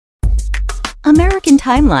American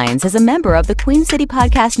Timelines is a member of the Queen City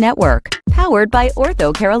Podcast Network, powered by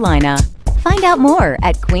Ortho Carolina. Find out more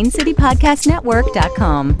at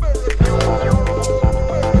queencitypodcastnetwork.com.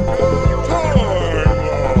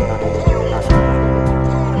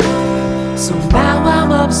 So now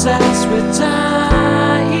I'm obsessed with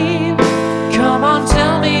time. Come on,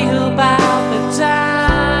 tell me about the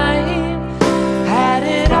time. Had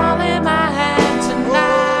it all in my hand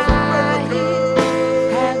tonight.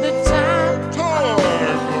 Had the time of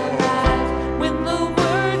my life. When the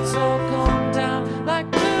words all come down like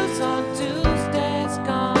blues on Tuesdays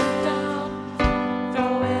come down.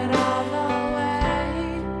 Throw it all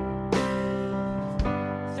away.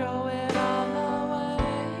 Throw it all away.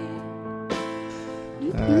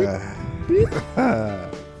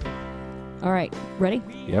 All right, ready?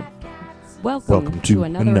 Yep. Welcome to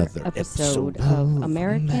another episode of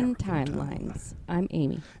American Timelines. I'm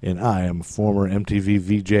Amy. And I am former MTV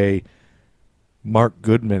VJ Mark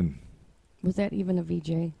Goodman. Was that even a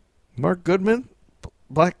VJ? Mark Goodman?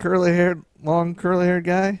 Black curly-haired, long curly-haired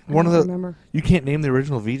guy? I don't remember. You can't name the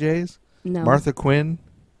original VJs? No. Martha Quinn?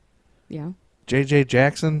 Yeah. J.J.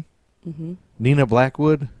 Jackson? Mm-hmm. Nina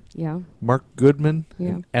Blackwood? Yeah. Mark Goodman? Yeah.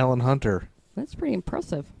 And Alan Hunter. That's pretty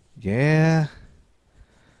impressive. Yeah.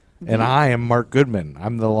 And I am Mark Goodman.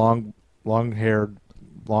 I'm the long-haired,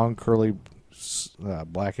 long curly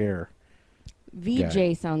black hair. VJ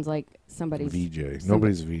guy. Sounds like somebody's... VJ.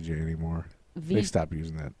 Nobody's a VJ anymore. They stopped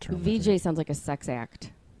using that term. VJ sounds like a sex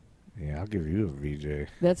act. Yeah, I'll give you a VJ.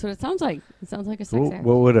 That's what it sounds like. It sounds like a sex act.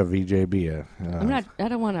 What would a VJ be? I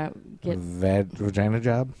don't want to get... vagina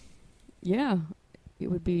job? Yeah.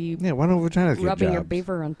 It would be... Yeah, why don't vaginas get rubbing jobs? your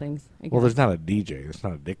beaver on things. Well, there's not a DJ. It's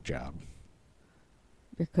not a dick job.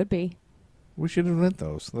 There could be. We should invent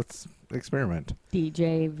those. Let's experiment.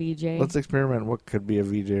 DJ, VJ. Let's experiment what could be a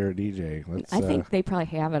VJ or a DJ. I think they probably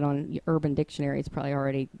have it on Urban Dictionary. It's probably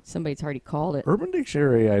already... Somebody's already called it. Urban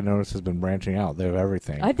Dictionary, I noticed, has been branching out. They have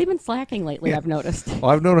everything. They've been slacking lately, Yeah. I've noticed.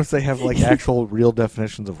 Well, I've noticed they have like actual real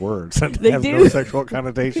definitions of words that They have do? no sexual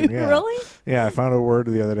connotation. Yeah. Really? Yeah, I found a word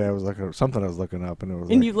the other day. I was looking something I was looking up, and it was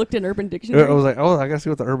And like, you looked in Urban Dictionary? I was like, oh, I gotta see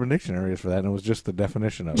what the Urban Dictionary is for that, and it was just the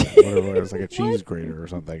definition of it. Whatever, it was like a cheese grater or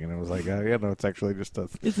something, and it was like, yeah, no, it's actually just a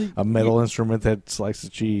metal instrument that slices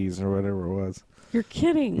cheese or whatever it was. You're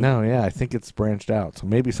kidding. No, yeah, I think it's branched out. So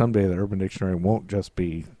maybe someday the Urban Dictionary won't just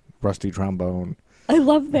be rusty trombone. I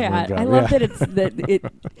love that. I love that it's that it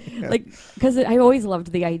Yeah. like because I always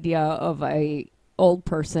loved the idea of a old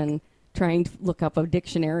person trying to look up a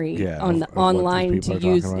dictionary of what online these to people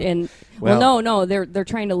are use talking about. and no they're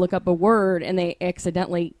trying to look up a word and they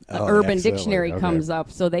accidentally Urban Dictionary comes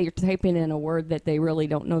up, so they're typing in a word that they really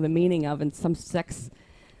don't know the meaning of, and some sex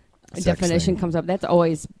definition comes up. That's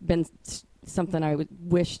always been something I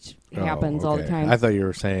wished happens all the time. I thought you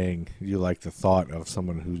were saying you like the thought of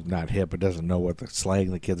someone who's not hip but doesn't know what the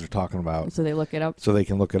slang the kids are talking about. So they look it up. So they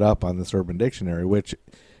can look it up on this Urban Dictionary, which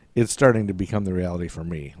is starting to become the reality for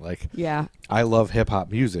me. Like, yeah, I love hip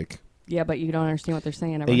hop music. Yeah, but you don't understand what they're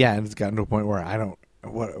saying. Ever. Yeah, and it's gotten to a point where I don't.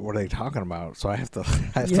 What are they talking about? So I have to.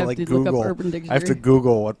 Look up Urban Dictionary. I have to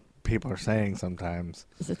Google what people are saying sometimes.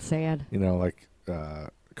 Is it sad? You know, like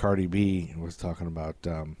Cardi B was talking about.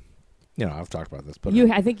 I've talked about this, but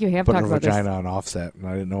I think you have talked about this. Putting her vagina on Offset, and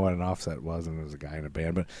I didn't know what an Offset was, and it was a guy in a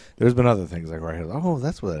band. But there's been other things like where I hear, oh,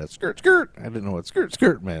 that's what that is. Skirt, skirt. I didn't know what skirt,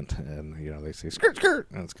 skirt meant, and they say skirt,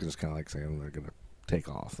 skirt, and it's just kind of like saying they're gonna take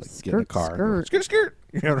off, like get in the car, skirt, skirt, skirt.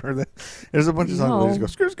 You ever heard that? There's a bunch of songs where they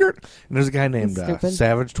just go skirt, skirt, and there's a guy named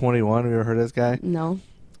Savage 21. Have you ever heard of this guy? No.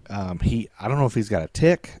 I don't know if he's got a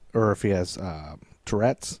tic or if he has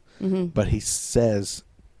Tourette's, but he says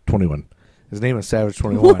 21. His name is Savage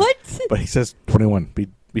 21. What? But he says 21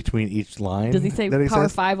 between each line. Does he say Power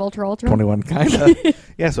 5 Ultra Ultra? 21, kind of.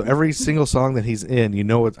 Yeah, so every single song that he's in,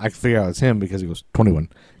 I can figure out it's him because he goes 21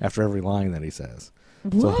 after every line that he says.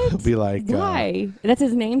 What? So he'll be like... Why? That's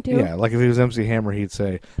his name, too? Yeah, like if he was MC Hammer, he'd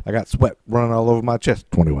say, I got sweat running all over my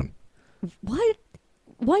chest, 21. What?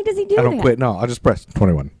 Why does he do that? I don't quit. No, I'll just press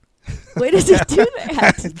 21. Why does he do that?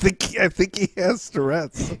 I think he has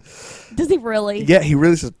Tourette's. Does he really? Yeah, he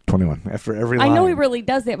really says 21 after every line. I know he really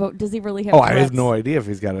does that, but does he really have Tourette's? Tourette's? I have no idea if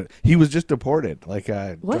he's got it. He was just deported. Like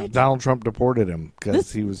what? Donald Trump deported him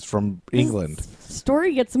because he was from England. This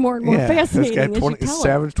story gets more and more fascinating this guy as you tell it.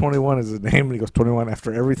 Savage 21 is his name, and he goes 21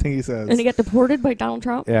 after everything he says. And he got deported by Donald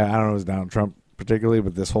Trump? Yeah, I don't know if it was Donald Trump particularly,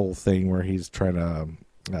 but this whole thing where he's trying to...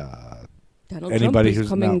 anybody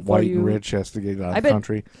who's not white and rich has to get out of the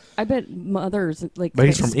country. I bet mothers, like But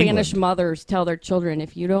he's from Spanish England. mothers, tell their children,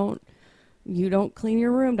 if you don't clean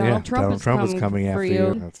your room, Donald Trump is coming after for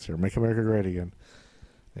you. That's true. Make America great again.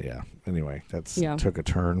 Yeah. Anyway, that's Yeah. took a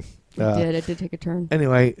turn. It did take a turn.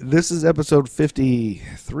 Anyway, this is episode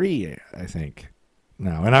 53, I think.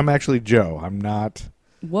 Now, and I'm actually Joe. I'm not.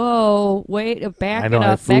 Whoa! Wait, back I know, it I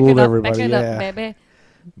up, back fooled it up, everybody, back it yeah. up, baby.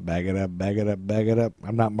 Bag it up, bag it up, bag it up.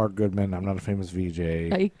 I'm not Mark Goodman. I'm not a famous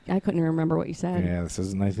VJ. I couldn't remember what you said. Yeah, this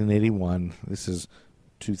is 1981. This is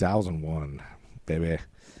 2001, baby.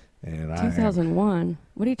 And 2001.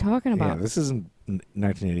 What are you talking about? Yeah, this isn't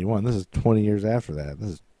 1981. This is 20 years after that.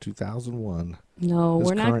 This is 2001. No, This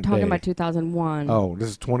we're not current talking day. about 2001. Oh, this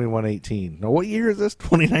is 2118. No, what year is this?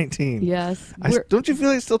 2019. Yes. Don't you feel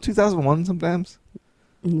like it's still 2001 sometimes?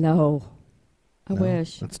 No. I No,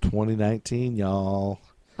 wish. It's 2019, y'all.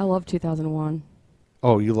 I love 2001.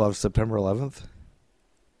 Oh, you love September 11th?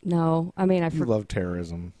 No, I mean You love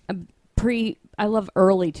terrorism. I love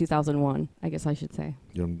early 2001. I guess I should say.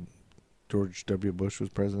 When George W. Bush was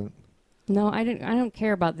president? No, I don't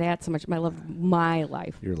care about that so much. I love my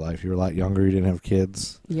life. Your life. You were a lot younger. You didn't have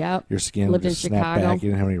kids. Yep. Your skin Lived in just snapped Chicago. back. You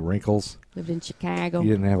didn't have any wrinkles. Lived in Chicago. You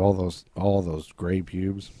didn't have all those gray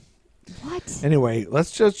pubes. What? Anyway,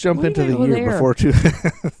 let's just jump What into do you the mean year over before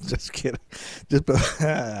just kidding. Just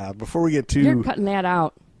before we get too. You're cutting that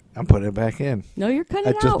out. I'm putting it back in. No, you're cutting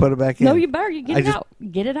it out. I just put it back in. No, you better. You get I it just- out.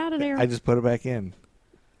 Get it out of there. I just put it back in.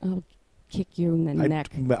 I'll kick you in the neck.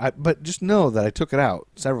 But just know that I took it out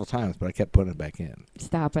several times, but I kept putting it back in.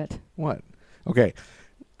 Stop it. What? Okay.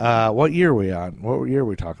 What year are we on? What year are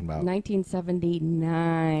we talking about?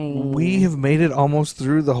 1979. We have made it almost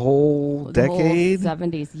through the whole The decade. whole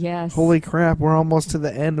 70s, yes. Holy crap, we're almost to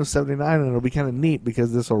the end of 79, and it'll be kind of neat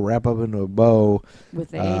because this will wrap up into a bow With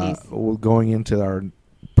the 80s. going into our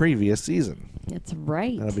previous season. That's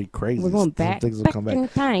right. That'll be crazy. We're going Some back, things will back come back. in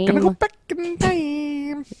time. Gonna go back in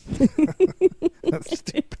time. That's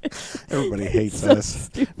stupid. Everybody hates So us.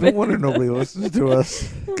 stupid. No wonder nobody listens to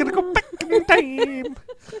us. Gonna go back in time.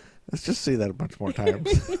 Let's just say that a bunch more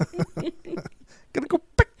times. Gonna go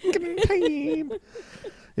back in time.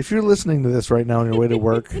 If you're listening to this right now on your way to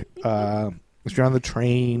work, if you're on the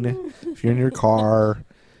train, if you're in your car,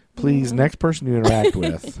 please, next person you interact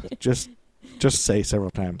with, just say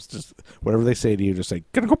several times. Just whatever they say to you, just say,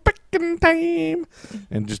 gonna go back in time.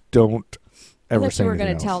 And just don't ever I say thought you were anything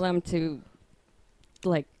going else. to tell them to,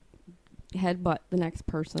 like, headbutt the next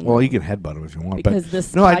person. Well, you can headbutt them if you want. because but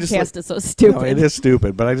this no, I just podcast is so stupid. No, it is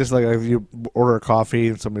stupid. But I just like if you order a coffee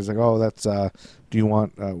and somebody's like, "Oh, that's do you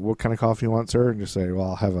want what kind of coffee you want, sir?" And just say,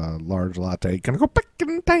 "Well, I'll have a large latte." Gonna go back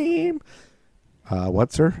in time.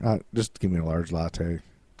 What, sir? Just give me a large latte.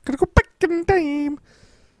 Gonna go back in time.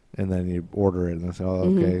 And then you order it and they say, "Oh,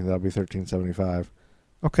 okay, that'll be $13.75."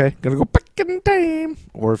 Okay, gonna go back in time.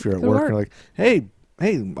 Or if you're at Good work, work. you're like, "Hey,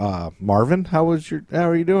 Marvin, how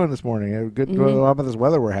are you doing this morning? Good. How about this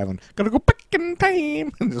weather we're having? Gonna go back in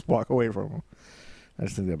time," and just walk away from them. I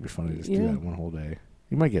just think that'd be funny to just do Yeah. that one whole day.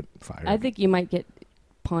 You might get fired. I think you might get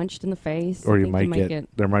punched in the face. or I you think might get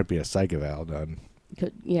there might be a psych eval done.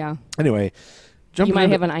 yeah. Anyway, You jumping might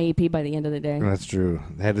into- have an IEP by the end of the day. That's true.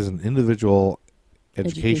 That is an individual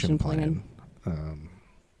education Education plan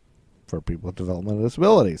for people with developmental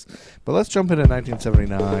disabilities. But let's jump into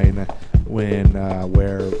 1979,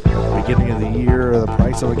 where at the beginning of the year, the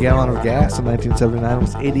price of a gallon of gas in 1979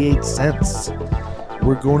 was 88 cents.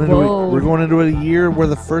 We're going into a year where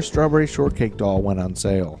the first strawberry shortcake doll went on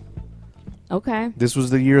sale. Okay. This was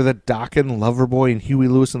the year that Dokken, Loverboy, and Huey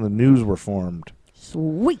Lewis and the News were formed.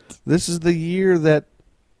 Sweet. This is the year that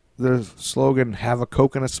the slogan "Have a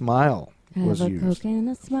Coke and a Smile" was Have a used. Coke and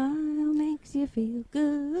a smile makes you feel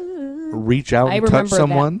good. Reach out I and touch remember that.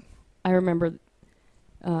 someone. I remember.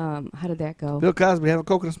 How did that go? Bill Cosby, have a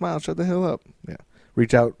Coke and a smile. Shut the hell up. Yeah.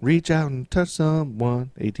 Reach out and touch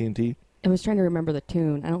someone. AT&T. I was trying to remember the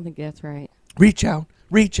tune. I don't think that's right. Reach out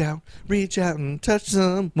and touch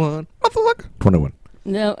someone. Motherfucker. 21.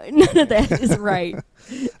 No, none of that is right.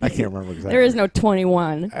 I can't remember exactly. There is no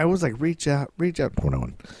 21. I was like, reach out.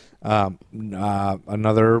 21.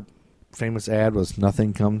 Another famous ad was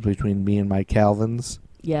 "Nothing Comes Between Me and My Calvins."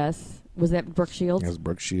 Yes. Was that Brooke Shields? It was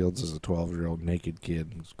Brooke Shields as a 12-year-old naked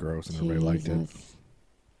kid. It was gross and everybody liked it. Jesus.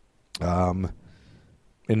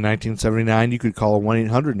 In 1979, you could call a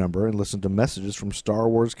 1-800 number and listen to messages from Star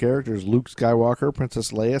Wars characters Luke Skywalker,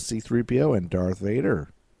 Princess Leia, C-3PO, and Darth Vader.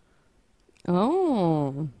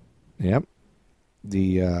 Oh. Yep.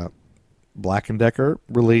 The Black & Decker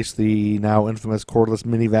released the now infamous cordless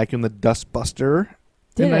mini vacuum, the Dustbuster,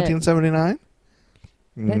 Did in it? 1979.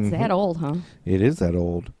 That's that old, huh? It is that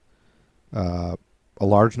old. A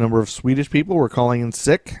large number of Swedish people were calling in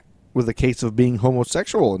sick with a case of being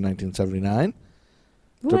homosexual in 1979.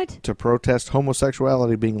 What? To protest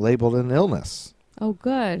homosexuality being labeled an illness. Oh,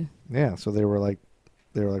 good. Yeah, so they were like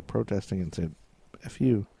They were like protesting and said, "F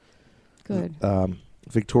you." Good.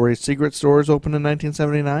 Victoria's Secret stores opened in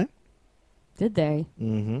 1979. Did they?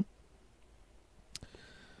 Mm-hmm.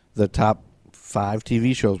 The top 5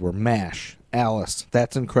 TV shows were MASH, Alice,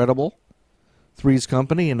 That's Incredible, Three's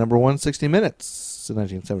Company, and number 1, 60 Minutes in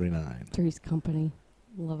 1979. Three's Company.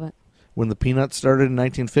 Love it. When the Peanuts started in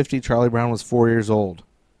 1950, Charlie Brown was 4 years old.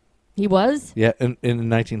 He was? Yeah, in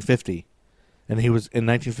 1950. And he was in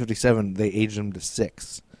 1957, they aged him to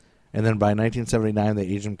 6. And then by 1979, they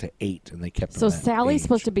aged him to 8, and they kept him So that Sally's age.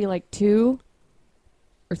 supposed to be like 2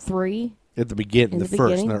 or 3? At the beginning, In the the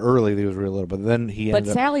first, beginning? in the early, he was real little, but then he But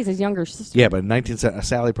ended up... Sally's his younger sister. Yeah, but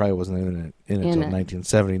Sally probably wasn't in it until In it.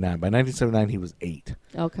 1979. By 1979, he was 8.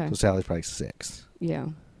 Okay. So Sally's probably 6. Yeah.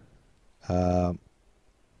 The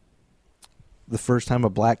first time a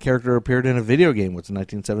black character appeared in a video game was in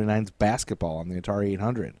 1979's Basketball on the Atari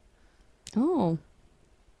 800. Oh.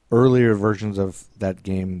 Earlier versions of that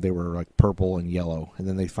game, they were like purple and yellow, and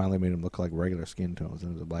then they finally made him look like regular skin tones,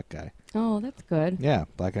 and it was a black guy. Oh, that's good. Yeah,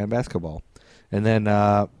 black guy in basketball. And then in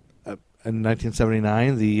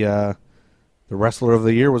 1979, the wrestler of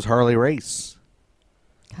the year was Harley Race.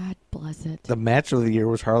 God bless it. The match of the year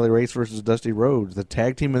was Harley Race versus Dusty Rhodes. The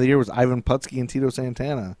tag team of the year was Ivan Putski and Tito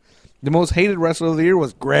Santana. The most hated wrestler of the year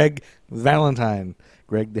was Greg Valentine.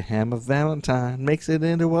 Greg the Hammer Valentine makes it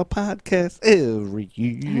into a podcast every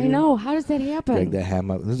year. I know. How does that happen? Greg the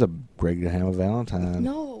Hammer. This is a Greg the Hammer Valentine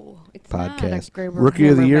No, it's podcast. not a Greg Rookie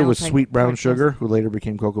of the year was Valentine Sweet Brown podcast. Sugar, who later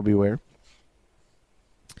became Coco Beware.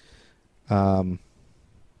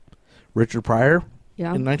 Richard Pryor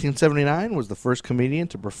Yeah. in 1979 was the first comedian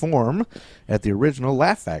to perform at the original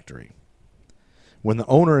Laugh Factory. When the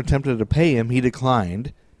owner attempted to pay him, he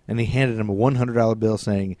declined, and he handed him a $100 bill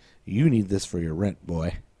saying, "You need this for your rent,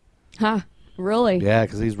 boy." Huh. Really? Yeah,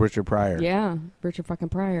 because he's Richard Pryor. Yeah. Richard fucking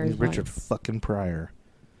Pryor. He's is Richard right. fucking Pryor.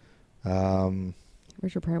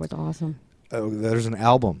 Richard Pryor was awesome. There's an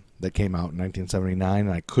album that came out in 1979,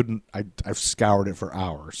 and I've scoured it for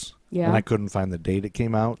hours. Yeah. And I couldn't find the date it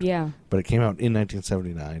came out. Yeah. But it came out in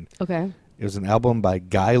 1979. Okay. It was an album by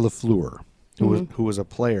Guy Lafleur, who was a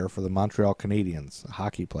player for the Montreal Canadiens, a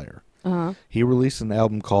hockey player. Uh-huh. He released an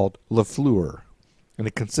album called Lafleur, and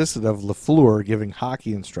it consisted of Lafleur giving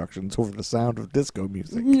hockey instructions over the sound of disco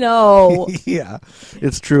music. No. Yeah,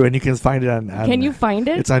 it's true, and you can find it on Can you find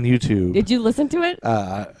it? It's on YouTube. Did you listen to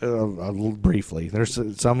it? Briefly. There's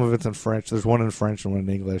some of it's in French. There's one in French and one in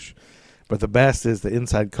English. But the best is the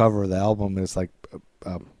inside cover of the album is like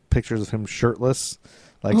pictures of him shirtless,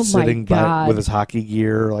 like Oh my sitting by God. with his hockey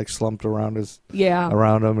gear like slumped around Yeah.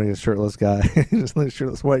 around him, and he's a shirtless guy, just like a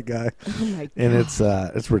shirtless white guy. Oh my God. And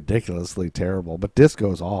it's ridiculously terrible. But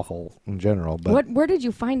disco is awful in general. But Where did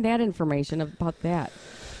you find that information about that?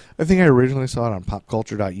 I think I originally saw it on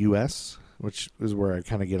popculture.us, which is where I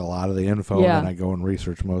kind of get a lot of the info, Yeah. and I go and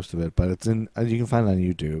research most of it. But it's you can find it on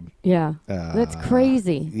YouTube. Yeah. That's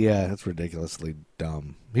crazy. Yeah, it's ridiculously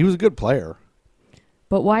dumb. He was a good player.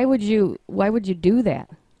 But why would you do that?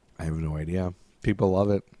 I have no idea. People love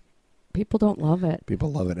it. People don't love it.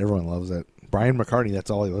 People love it. Everyone loves it. Brian McCartney, that's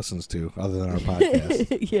all he listens to, other than our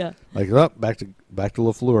podcast. Yeah. Like, back to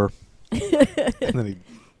Lafleur, and then he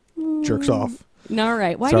jerks off. All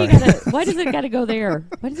right. Why Sorry. why does it gotta go there?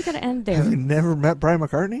 Why does it gotta end there? Have you never met Brian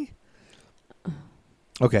McCartney?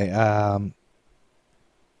 Okay. On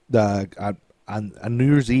New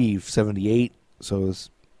Year's Eve '78, so it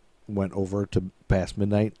went over to past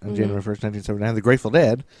midnight on January 1st, 1979. The Grateful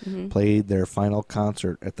Dead played their final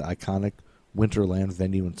concert at the iconic Winterland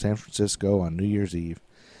venue in San Francisco on New Year's Eve,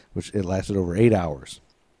 which it lasted over 8 hours.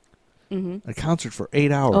 A concert for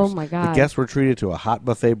 8 hours. Oh, my God. The guests were treated to a hot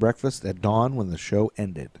buffet breakfast at dawn when the show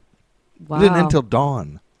ended. Wow. It didn't end until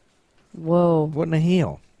dawn. Whoa. What in the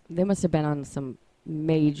hell? They must have been on some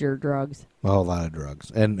major drugs. Oh, a lot of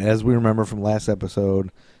drugs. And as we remember from last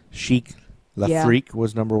episode, Chic La Yeah. Freak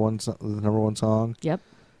was the number one song. Yep.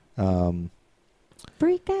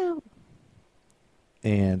 Freak out.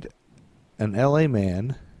 And an LA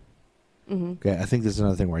man. Mm-hmm. Okay, I think this is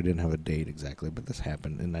another thing where I didn't have a date exactly, but this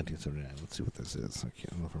happened in 1979. Let's see what this is. I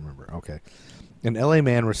can't remember. Okay. An LA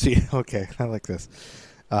man received... Okay, I like this.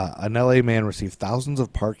 An LA man received thousands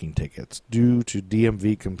of parking tickets due to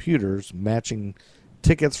DMV computers matching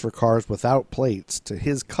tickets for cars without plates to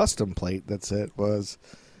his custom plate that said was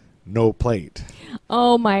no plate.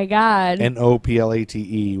 Oh my God.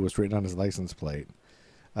 NOPLATE was written on his license plate.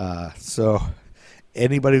 So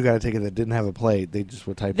anybody who got a ticket that didn't have a plate, they just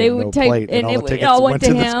would type in no plate, and all the tickets went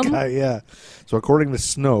to this guy. Yeah. So according to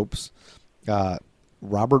Snopes,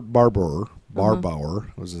 Robert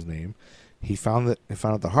Barbauer was his name. He found it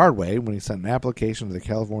the hard way when he sent an application to the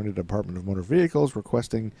California Department of Motor Vehicles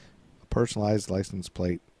requesting a personalized license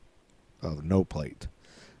plate of no plate.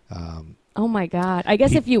 Oh my God! I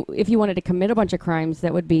guess if you wanted to commit a bunch of crimes,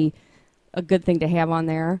 that would be a good thing to have on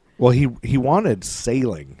there. Well, he wanted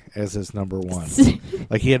sailing as his number one.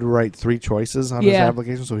 Like he had to write 3 choices on his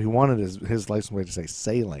application, so he wanted his license plate to say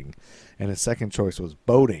sailing, and his second choice was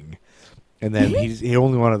boating. And then he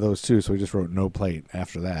only wanted those 2, so he just wrote no plate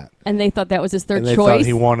after that. And they thought that was his third and they choice? Thought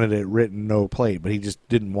he wanted it written no plate, but he just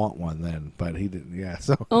didn't want one then. But he didn't, yeah.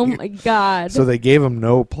 So oh, my God. So they gave him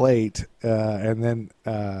no plate, and then...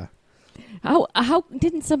 How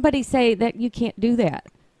didn't somebody say that you can't do that?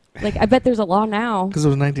 Like, I bet there's a law now. Because it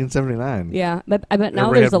was 1979. Yeah, but I bet now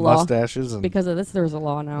Everybody there's had a law. Mustaches and because of this, there's a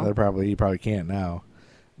law now. You probably can't now.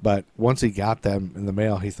 But once he got them in the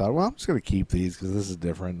mail, he thought, well, I'm just going to keep these because this is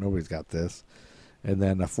different. Nobody's got this. And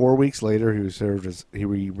then 4 weeks later,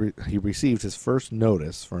 he received his first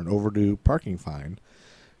notice for an overdue parking fine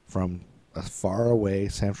from a faraway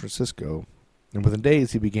San Francisco. And within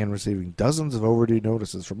days, he began receiving dozens of overdue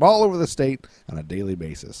notices from all over the state on a daily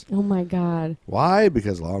basis. Oh, my God. Why?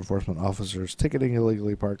 Because law enforcement officers ticketing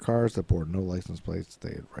illegally parked cars that bore no license plates.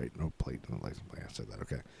 They'd write no plate, no license plate. I said that,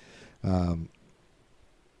 okay.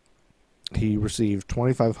 He received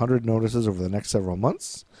 2,500 notices over the next several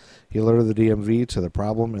months. He alerted the DMV to the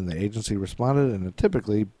problem, and the agency responded in a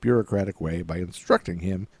typically bureaucratic way by instructing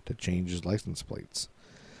him to change his license plates.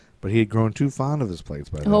 But he had grown too fond of his plates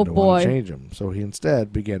by then to want to change them. So he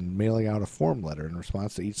instead began mailing out a form letter in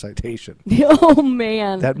response to each citation. Oh,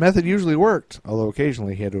 man. That method usually worked, although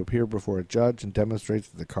occasionally he had to appear before a judge and demonstrate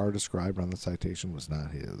that the car described on the citation was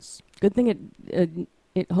not his. Good thing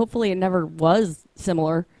it hopefully it never was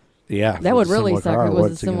similar. Yeah. That would really suck car, if it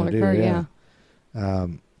was a similar car, yeah. Yeah,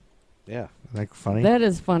 isn't that funny? That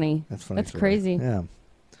is funny. That's funny. That's crazy. Yeah.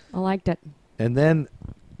 I liked it. And then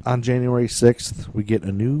on January 6th, we get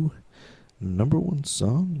a new number 1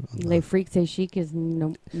 song. Les Freaks et Chic is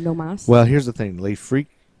no mas. Well, here's the thing. Les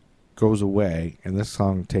Freaks goes away, and this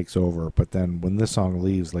song takes over. But then when this song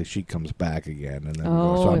leaves, Les Chic comes back again. And then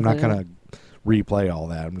so I'm not going to replay all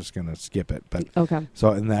that. I'm just going to skip it. But okay. So,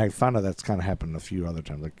 and I found out that's kind of happened a few other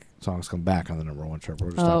times. Like songs come back on the number 1 chart.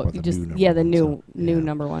 We're just talking about the new number 1. Yeah, the new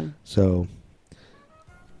number 1. So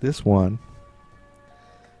this one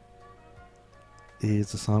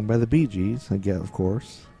is a song by the Bee Gees, again, of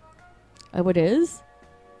course. Oh, it is?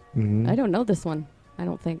 Mm-hmm. I don't know this one. I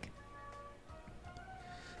don't think.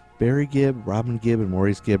 Barry Gibb, Robin Gibb, and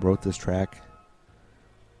Maurice Gibb wrote this track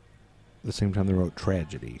at the same time they wrote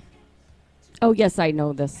Tragedy. Oh, yes, I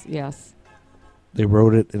know this. Yes. They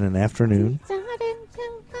wrote it in an afternoon.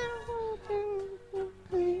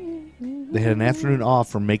 They had an afternoon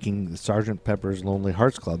off from making the Sgt. Pepper's Lonely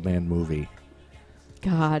Hearts Club Band movie.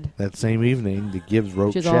 God. That same evening, the Gibbs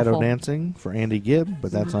wrote Shadow awful. Dancing for Andy Gibb,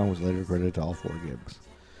 but that song was later credited to all 4 Gibbs.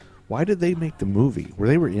 Why did they make the movie? Were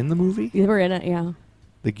they in the movie? They were in it, yeah.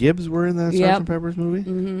 The Gibbs were in the Sgt. Pepper's movie?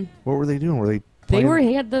 Mm-hmm. What were they doing? Were they playing?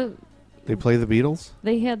 They play the Beatles?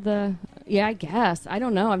 They had yeah, I guess. I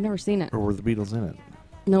don't know. I've never seen it. Or were the Beatles in it?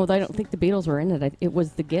 No, I don't think the Beatles were in it. It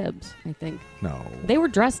was the Gibbs, I think. No. They were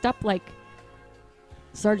dressed up like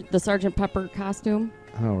the Sgt. Pepper costume.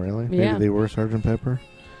 Oh, really? Yeah. Maybe they were Sgt. Pepper?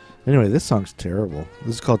 Anyway, this song's terrible.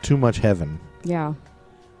 This is called Too Much Heaven. Yeah.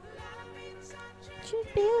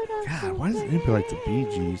 God, why does anybody like the Bee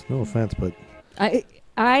Gees? No offense, but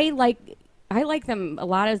I like them a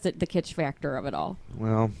lot as the kitsch factor of it all.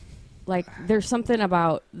 Well, like there's something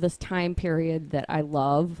about this time period that I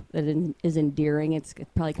love that is endearing. It's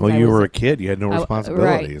probably 'cause you were a kid. You had no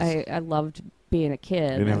responsibilities. Right. I loved being a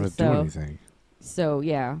kid. You didn't have to do anything. So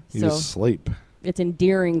yeah. You just sleep. It's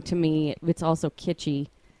endearing to me. It's also kitschy.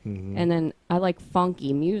 Mm-hmm. And then I like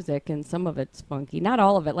funky music, and some of it's funky. Not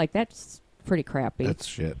all of it. Like, that's pretty crappy. That's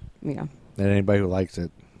shit. Yeah. And anybody who likes it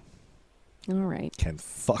all right. can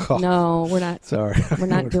fuck off. No, we're not. Sorry. We're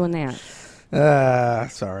not doing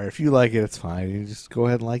that. Sorry. If you like it, it's fine. You just go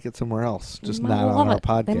ahead and like it somewhere else. Just not on our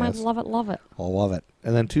podcast. They might love it. I'll love it.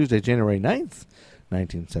 And then Tuesday, January 9th,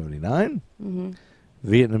 1979,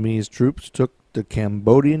 Vietnamese troops took the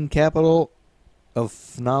Cambodian capital of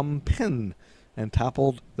Phnom Penh and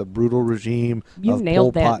toppled the brutal regime of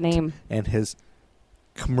nailed Pol that Pot name. and his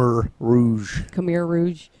Khmer Rouge. Khmer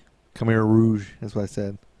Rouge. Khmer Rouge, that's what I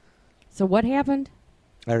said. So what happened?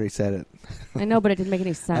 I already said it. I know, but it didn't make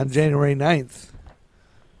any sense. On January 9th,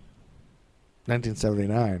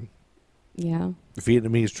 1979, yeah,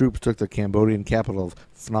 Vietnamese troops took the Cambodian capital of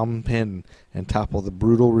Phnom Penh and toppled the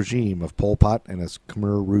brutal regime of Pol Pot and his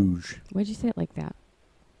Khmer Rouge. Why'd you say it like that?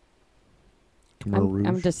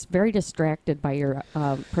 I'm just very distracted by your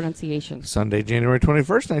pronunciation. Sunday, January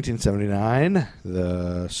 21st, 1979,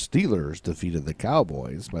 the Steelers defeated the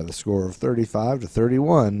Cowboys by the score of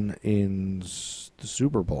 35-31 in the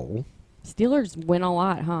Super Bowl. Steelers win a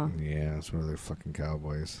lot, huh? Yeah, it's one of their fucking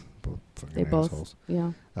Cowboys. Both fucking They assholes.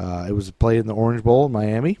 Yeah. It was played in the Orange Bowl in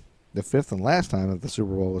Miami, the fifth and last time that the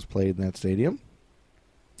Super Bowl was played in that stadium.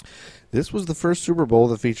 This was the first Super Bowl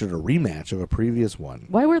that featured a rematch of a previous one.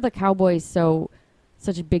 Why were the Cowboys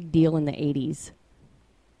such a big deal in the 80s?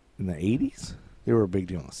 In the 80s? They were a big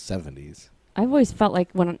deal in the 70s. I've always felt like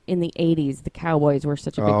when in the 80s, the Cowboys were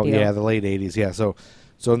such a big deal. Oh, yeah, the late 80s, yeah. So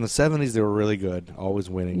in the 70s, they were really good, always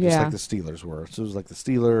winning, just like the Steelers were. So it was like the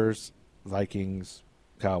Steelers, Vikings,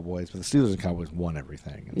 Cowboys, but the Steelers and Cowboys won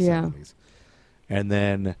everything in the 70s. And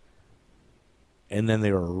then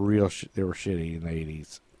they were they were shitty in the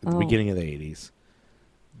 80s, at the beginning of the 80s.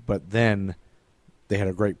 But then they had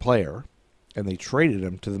a great player, and they traded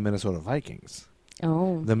him to the Minnesota Vikings.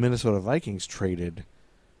 Oh. The Minnesota Vikings traded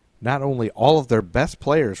not only all of their best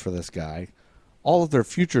players for this guy, all of their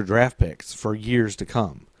future draft picks for years to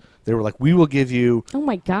come. They were like, we will give you oh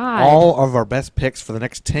my God. all of our best picks for the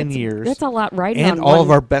next 10 years. That's a lot riding and on all one.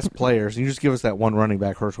 of our best players. And you just give us that one running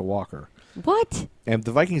back, Herschel Walker. What? And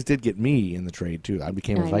the Vikings did get me in the trade, too. I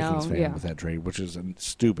became a Vikings fan with that trade, which is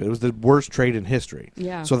stupid. It was the worst trade in history.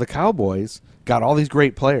 Yeah. So the Cowboys got all these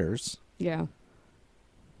great players. Yeah.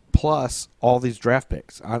 Plus all these draft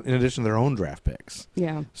picks, in addition to their own draft picks.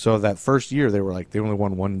 Yeah. So that first year, they were like, they only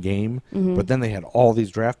won one game, but then they had all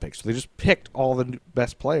these draft picks. So they just picked all the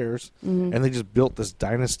best players, and they just built this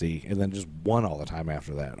dynasty, and then just won all the time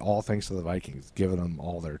after that. All thanks to the Vikings, giving them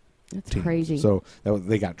all their teams. Crazy. So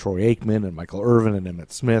they got Troy Aikman and Michael Irvin and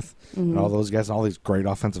Emmitt Smith and all those guys, and all these great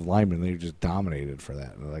offensive linemen. They just dominated for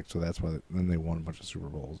that. And so that's why then they won a bunch of Super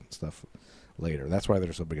Bowls and stuff later. That's why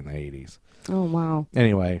they're so big in the 80s. Oh, wow.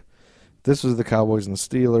 Anyway, this was the Cowboys and the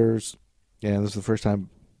Steelers, and this is the first time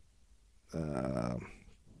it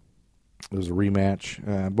was a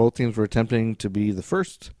rematch. Both teams were attempting to be the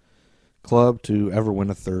first club to ever win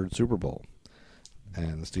a third Super Bowl,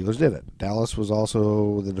 and the Steelers did it. Dallas was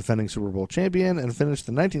also the defending Super Bowl champion and finished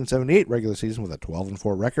the 1978 regular season with a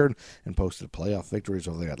 12-4 record and posted playoff victories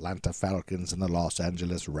over the Atlanta Falcons and the Los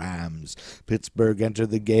Angeles Rams. Pittsburgh entered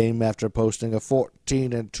the game after posting a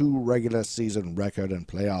 14-2 regular season record and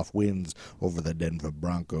playoff wins over the Denver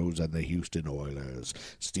Broncos and the Houston Oilers.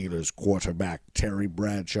 Steelers quarterback Terry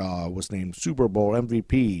Bradshaw was named Super Bowl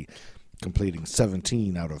MVP, completing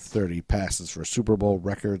 17 out of 30 passes for Super Bowl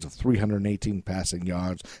records of 318 passing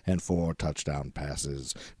yards and 4 touchdown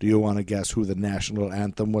passes. Do you want to guess who the national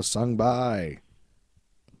anthem was sung by?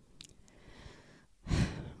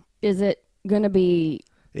 Is it going to be...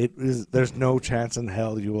 It is. There's no chance in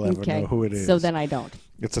hell you will ever know who it is. So then I don't.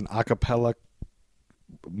 It's an a cappella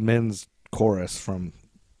men's chorus from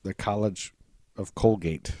the College of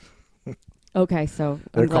Colgate. Okay, so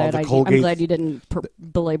They're I'm glad, called the Colgate, I'm glad you didn't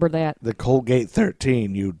belabor that. The Colgate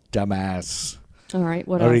 13, you dumbass. All right,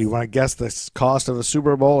 what Or else? you want to guess the cost of a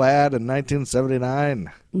Super Bowl ad in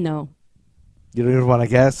 1979? No. You don't even want to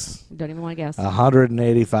guess? Don't even want to guess.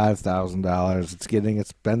 $185,000. It's getting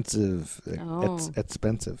expensive. Oh. It's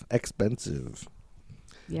expensive.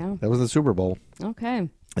 Yeah. That was the Super Bowl. Okay.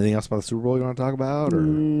 Anything else about the Super Bowl you want to talk about? Or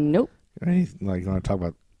Nope. anything, like, you want to talk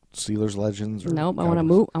about Steelers legends? Or Nope. I Cowboys? want to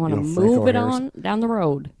move. I want to move it Harris? on down the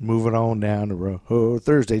road. Moving on down the road.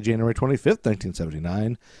 Thursday, January 25th,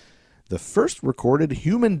 1979. The first recorded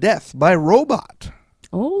human death by robot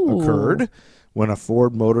occurred when a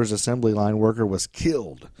Ford Motors assembly line worker was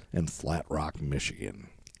killed in Flat Rock, Michigan.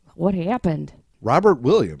 What happened? Robert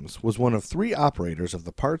Williams was one of 3 operators of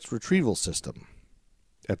the parts retrieval system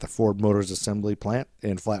at the Ford Motors assembly plant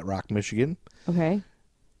in Flat Rock, Michigan. Okay.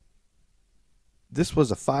 This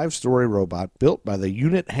was a 5-story robot built by the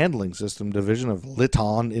Unit Handling System division of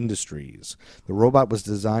Litton Industries. The robot was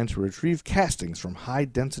designed to retrieve castings from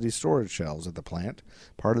high-density storage shelves at the plant.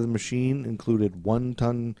 Part of the machine included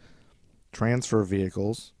 1-ton transfer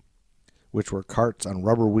vehicles, which were carts on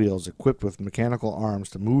rubber wheels equipped with mechanical arms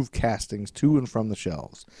to move castings to and from the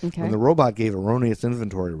shelves. Okay. When the robot gave erroneous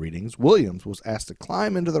inventory readings, Williams was asked to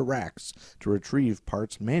climb into the racks to retrieve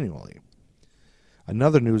parts manually.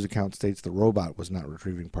 Another news account states the robot was not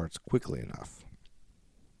retrieving parts quickly enough.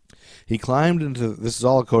 He climbed into, this is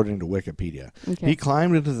all according to Wikipedia, He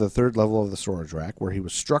climbed into the 3rd level of the storage rack where he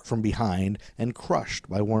was struck from behind and crushed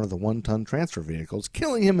by one of the 1-ton transfer vehicles,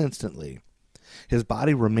 killing him instantly. His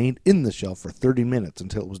body remained in the shelf for 30 minutes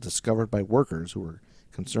until it was discovered by workers who were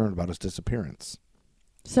concerned about his disappearance.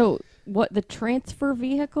 So, what, the transfer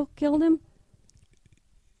vehicle killed him?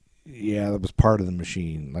 Yeah, that was part of the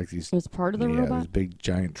machine. Like these. It was part of the yeah, robot? these big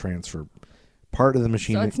giant transfer. Part of the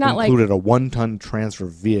machine So it's not included a 1-ton transfer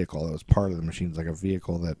vehicle. That was part of the machine. It's like a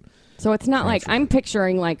vehicle that. So it's not like I'm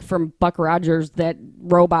picturing like from Buck Rogers that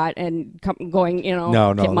robot and going,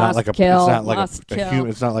 No, not like a. Kill, it's not like kill. human.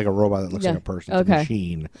 It's not like a robot that looks like a person. It's a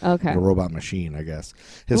machine. Okay. Like a robot machine, I guess.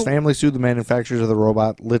 His family sued the manufacturers of the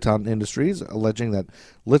robot Litton Industries, alleging that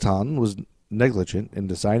Litton was negligent in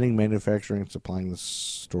designing, manufacturing, and supplying the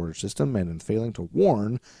storage system, and in failing to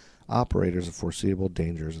warn operators of foreseeable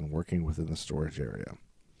dangers and working within the storage area.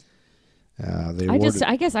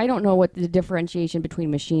 I guess I don't know what the differentiation between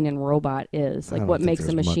machine and robot is. Like, what makes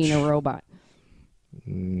a machine a robot?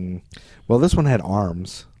 Well, this one had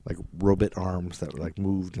arms, like robot arms that like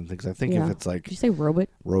moved and things. I think if it's like... Did you say robot?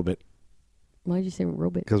 Robot. Why did you say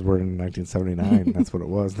robot? Because we're in 1979. That's what it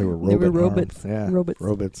was. They were robots. Yeah,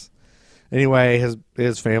 robots. Anyway,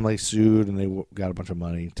 his family sued and they got a bunch of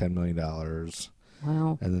money, $10 million.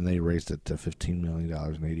 Wow. And then they raised it to $15 million in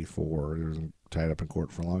 1984. It was tied up in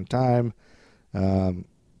court for a long time. And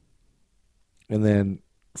then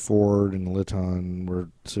Ford and Litton were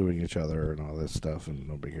suing each other and all this stuff, and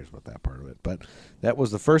nobody cares about that part of it. But that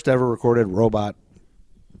was the first ever recorded robot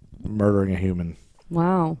murdering a human.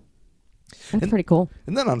 Wow. That's pretty cool.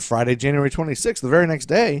 And then on Friday, January 26th, the very next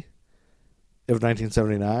day of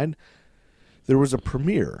 1979, there was a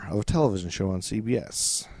premiere of a television show on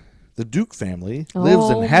CBS. The Duke family lives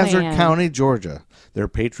in Hazard County, Georgia. Their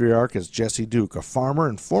patriarch is Jesse Duke, a farmer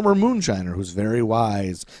and former moonshiner who's very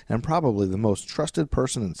wise and probably the most trusted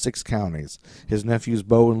person in 6 counties. His nephews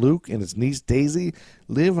Bo and Luke and his niece Daisy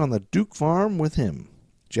live on the Duke farm with him.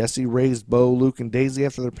 Jesse raised Bo, Luke, and Daisy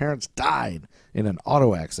after their parents died in an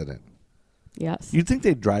auto accident. Yes. You'd think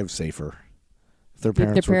they'd drive safer if their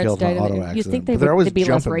parents were killed in an auto accident. You'd think they'd be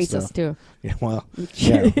less racist, stuff. too. Yeah, well,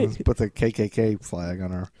 yeah, let's put the KKK flag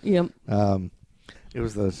on our... Yep. It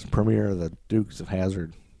was the premiere of the Dukes of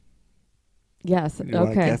Hazzard. Yes, you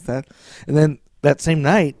want to guess that? And then that same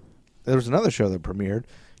night, there was another show that premiered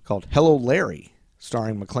called Hello Larry,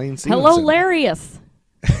 starring McLean Stevenson. Hello Hilarious.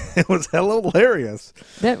 It was Hello Hilarious.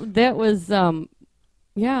 That was,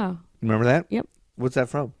 yeah. Remember that? Yep. What's that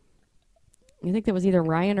from? I think that was either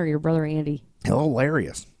Ryan or your brother Andy.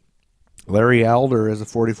 Hilarious. Larry Alder is a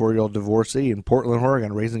 44-year-old divorcee in Portland,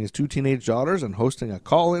 Oregon, raising his 2 teenage daughters and hosting a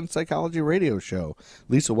call-in psychology radio show.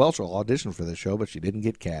 Lisa Welch auditioned for the show, but she didn't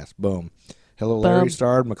get cast. Boom. Hello Larry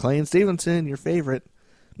starred McLean Stevenson, your favorite.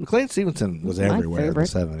 McLean Stevenson was everywhere in the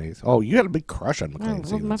 70s. Oh, you had a big crush on McLean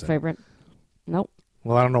Stevenson. My favorite. Nope.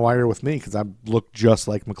 Well, I don't know why you're with me, because I look just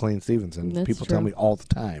like McLean Stevenson. That's People true. tell me all the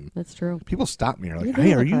time. That's true. People stop me and are like,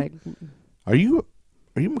 "Hey, are you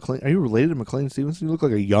McLean? Are you related to McLean Stevenson? You look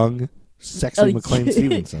like a young, sexy McLean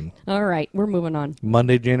Stevenson." All right, we're moving on.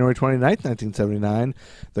 Monday, January 29th, 1979,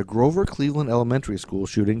 the Grover Cleveland Elementary School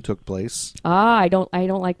shooting took place. I don't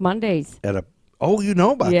like Mondays. You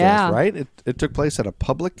know about this, right? It took place at a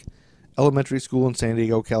public elementary school in San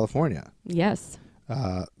Diego, California. Yes.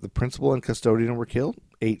 The principal and custodian were killed.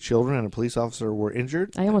 8 children and a police officer were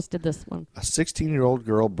injured. I almost did this one. A 16-year-old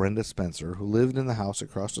girl, Brenda Spencer, who lived in the house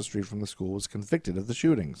across the street from the school, was convicted of the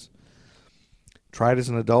shootings. Tried as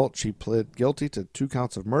an adult, she pled guilty to 2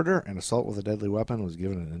 counts of murder and assault with a deadly weapon, was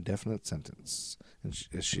given an indefinite sentence. And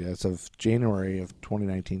she as of January of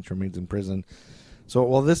 2019, she remains in prison. So,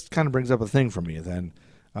 well, this kind of brings up a thing for me then,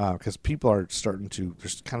 because people are starting to,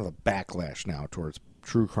 there's kind of a backlash now towards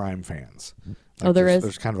true crime fans. Like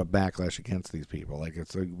there's kind of a backlash against these people. Like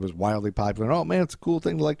it was wildly popular. Oh man, it's a cool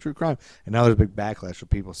thing to like true crime. And now there's a big backlash of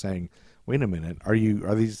people saying, "Wait a minute, are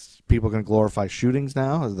these people going to glorify shootings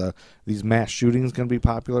now? Are these mass shootings going to be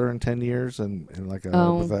popular in 10 years and like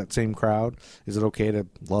with that same crowd? Is it okay to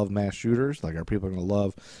love mass shooters? Like, are people going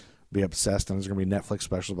to be obsessed, and there's going to be Netflix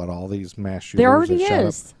specials about all these mass shooters?" There already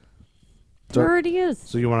is. There already is.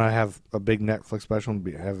 So you want to have a big Netflix special and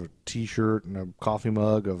have a T-shirt and a coffee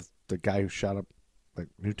mug of the guy who shot up like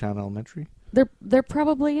Newtown Elementary? There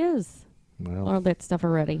probably is. Well, all that stuff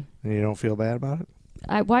already. And you don't feel bad about it?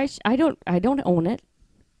 I don't own it.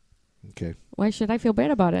 Okay. Why should I feel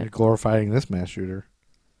bad about it? You're glorifying this mass shooter.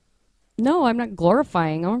 No, I'm not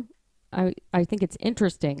glorifying him. I think it's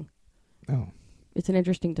interesting. Oh. It's an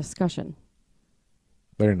interesting discussion.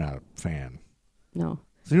 But you're not a fan. No.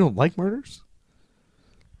 So you don't like murders?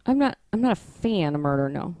 I'm not a fan of murder,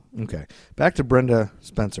 no. Okay. Back to Brenda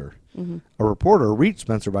Spencer. Mm-hmm. A reporter reached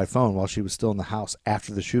Spencer by phone while she was still in the house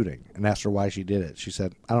after the shooting and asked her why she did it. She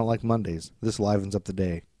said, "I don't like Mondays. This livens up the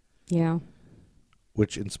day." Yeah.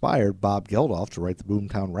 Which inspired Bob Geldof to write the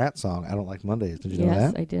Boomtown Rat song, "I Don't Like Mondays." Did you know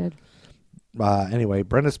that? Yes, I did. Anyway,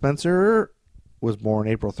 Brenda Spencer was born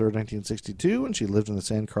April 3rd, 1962, and she lived in the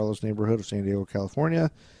San Carlos neighborhood of San Diego,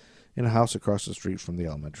 California, in a house across the street from the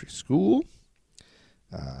elementary school.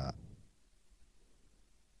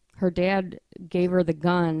 Her dad gave her the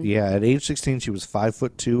gun. Yeah, at age 16, she was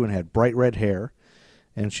 5'2" and had bright red hair,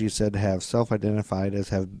 and she's said to have self-identified as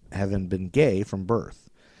having been gay from birth.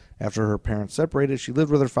 After her parents separated, she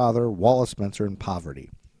lived with her father, Wallace Spencer, in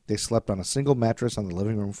poverty. They slept on a single mattress on the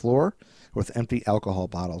living room floor with empty alcohol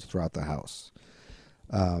bottles throughout the house.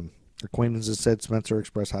 Acquaintances said Spencer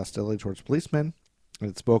expressed hostility towards policemen and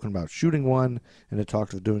had spoken about shooting one and had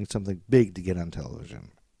talked of doing something big to get on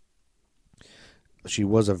television. She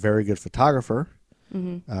was a very good photographer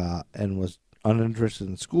and was uninterested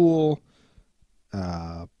in school.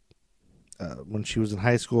 When she was in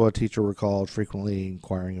high school, a teacher recalled frequently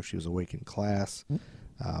inquiring if she was awake in class.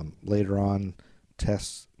 Later on,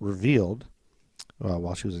 tests revealed,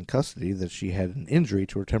 while she was in custody, that she had an injury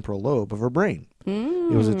to her temporal lobe of her brain.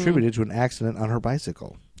 It was attributed to an accident on her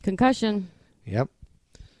bicycle. Concussion. Yep.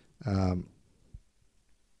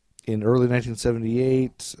 In early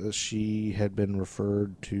 1978, she had been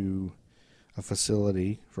referred to a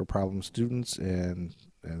facility for problem students, and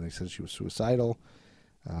they said she was suicidal.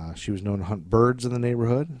 She was known to hunt birds in the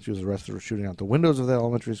neighborhood. She was arrested for shooting out the windows of the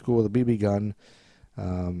elementary school with a BB gun.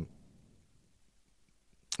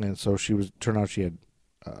 And so turned out she had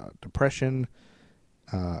depression,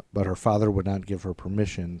 but her father would not give her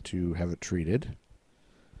permission to have it treated.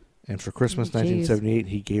 And for Christmas 1978,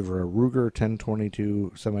 he gave her a Ruger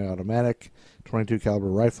 1022 semi-automatic 22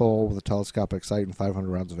 caliber rifle with a telescopic sight and 500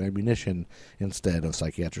 rounds of ammunition instead of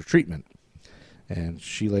psychiatric treatment. And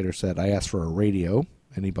she later said, "I asked for a radio,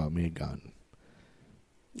 and he bought me a gun."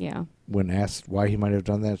 Yeah. When asked why he might have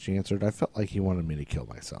done that, she answered, "I felt like he wanted me to kill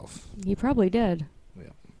myself." He probably did.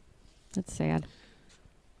 Yeah. That's sad.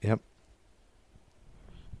 Yep.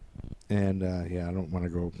 And, I don't want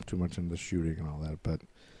to go too much into the shooting and all that, but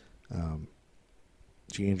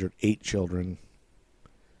she injured 8 children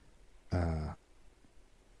and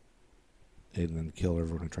then killed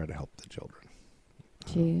everyone who tried to help the children.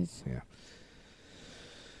 Jeez.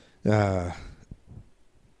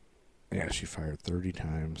 She fired 30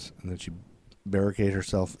 times, and then she barricaded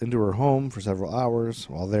herself into her home for several hours.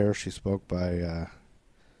 While there, she spoke by,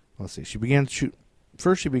 on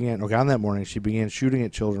that morning, she began shooting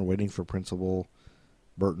at children waiting for Principal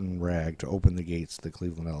Burton Ragg to open the gates to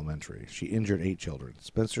Cleveland Elementary. She injured 8 children.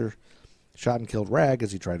 Spencer shot and killed Ragg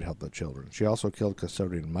as he tried to help the children. She also killed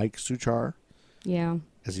custodian Mike Suchar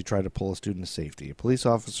as he tried to pull a student to safety. A police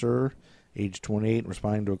officer, age 28,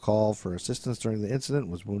 responding to a call for assistance during the incident,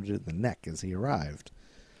 was wounded in the neck as he arrived.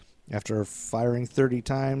 After firing 30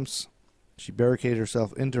 times, she barricaded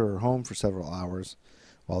herself into her home for several hours.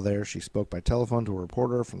 While there, she spoke by telephone to a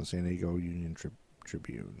reporter from the San Diego Union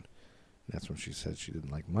Tribune. That's when she said she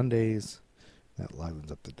didn't like Mondays. That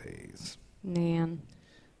livens up the days. Man.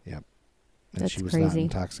 Yep. And That's she was crazy. not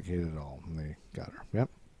intoxicated at all when they got her. Yep.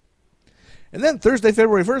 And then Thursday,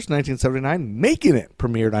 February 1st, 1979, Making It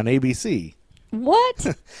premiered on ABC.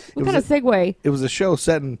 What? What kind of segue? It was a show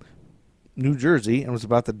set in New Jersey and was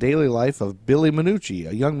about the daily life of Billy Minucci,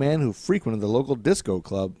 a young man who frequented the local disco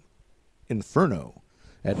club Inferno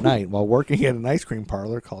at night while working at an ice cream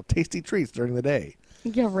parlor called Tasty Treats during the day.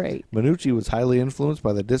 Yeah, right. Minucci was highly influenced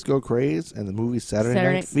by the disco craze and the movie Saturday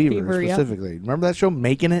Night Fever specifically. Yep. Remember that show,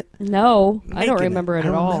 Making It? No, I don't remember it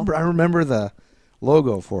at all. I remember the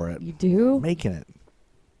logo for it. You do? Making It.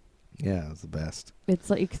 Yeah, it's the best. It's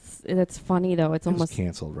like that's funny though. It's almost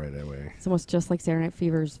canceled right away. It's almost just like Saturday Night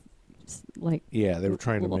Fever's, like they were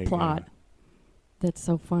trying to make plot. That's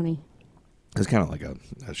so funny. It's kind of like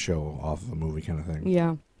a show off of a movie kind of thing. Yeah.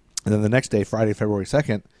 And then the next day, Friday, February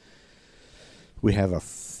 2nd, we have a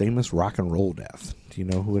famous rock and roll death. Do you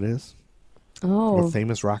know who it is? Oh. A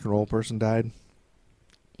famous rock and roll person died?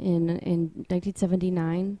 In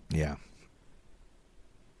 1979? Yeah.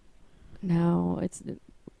 No, it's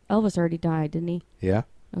Elvis already died, didn't he? Yeah.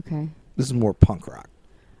 Okay. This is more punk rock.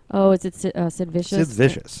 Oh, is it Sid Vicious? Sid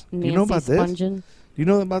Vicious. Do you know about this? Spungen? Do you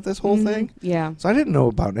know about this whole thing? Yeah. So I didn't know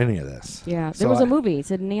about any of this. Yeah. There was a movie,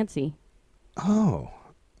 Sid and Nancy. Oh.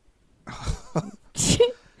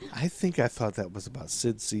 I think I thought that was about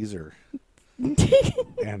Sid Caesar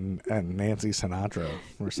and Nancy Sinatra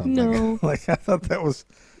or something. No. Like I thought that was.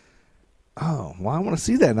 Oh, well, I want to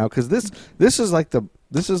see that now because this is like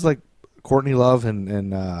Courtney Love and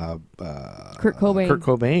Kurt Cobain. Kurt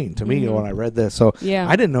Cobain to me when I read this. So yeah.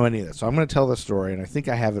 I didn't know any of this. So I'm going to tell this story, and I think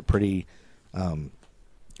I have it pretty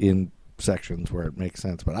in sections where it makes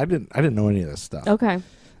sense. But I didn't know any of this stuff. Okay.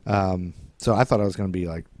 So I thought I was going to be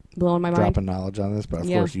like blowing my dropping mind. knowledge on this, but of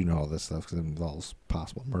course you know all this stuff because it involves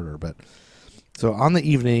possible murder. But So on the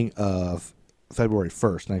evening of February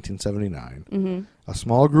 1st, 1979, a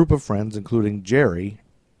small group of friends, including Jerry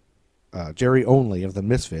Only of the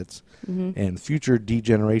Misfits, and future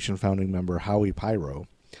D-Generation founding member Howie Pyro,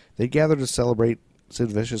 they gathered to celebrate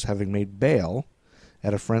Sid Vicious having made bail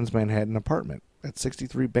at a friend's Manhattan apartment at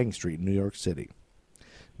 63 Bank Street in New York City.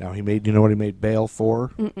 Now, you know what he made bail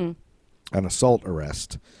for? An assault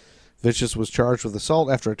arrest. Vicious was charged with assault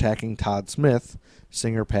after attacking Todd Smith,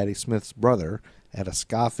 singer Patti Smith's brother, at a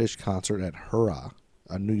Ska-Fish concert at Hurrah,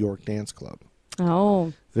 a New York dance club.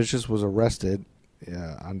 Oh. Vicious was arrested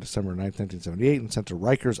on December 9th, 1978, and sent to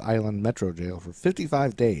Rikers Island Metro Jail for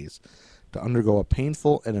 55 days to undergo a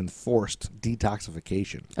painful and enforced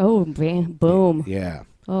detoxification. Oh, boom. Yeah.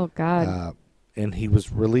 Oh, God. And he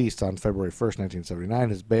was released on February 1st, 1979.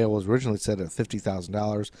 His bail was originally set at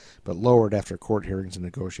 $50,000, but lowered after court hearings and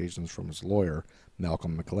negotiations from his lawyer,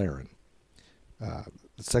 Malcolm McLaren.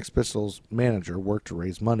 The Sex Pistols manager worked to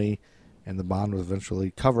raise money, and the bond was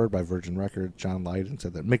eventually covered by Virgin Records. John Lydon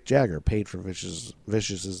said that Mick Jagger paid for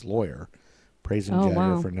Vicious's lawyer, praising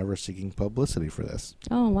Jagger for never seeking publicity for this.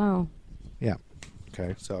 Oh, wow. Yeah.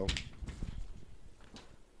 Okay, so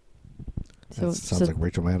that sounds like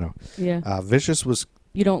Rachel Maddow. Yeah. Vicious was...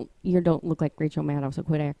 You don't look like Rachel Maddow, so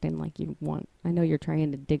quit acting like you want. I know you're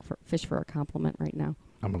trying to fish for a compliment right now.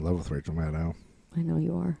 I'm in love with Rachel Maddow. I know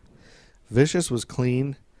you are. Vicious was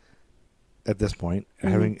clean at this point,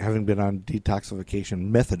 having been on detoxification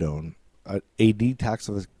methadone, a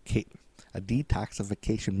detoxification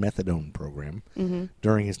methadone program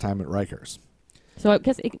during his time at Rikers. So I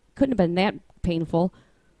guess it couldn't have been that painful,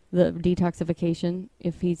 the detoxification,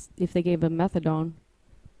 if they gave him methadone.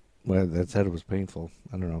 Well, that said it was painful.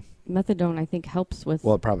 I don't know. Methadone, I think, helps with...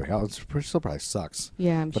 Well, it probably helps. It still probably sucks.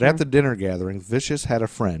 Yeah, But at the dinner gathering, Vicious had a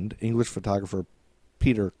friend, English photographer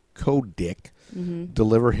Peter Kodick,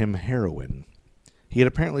 deliver him heroin. He had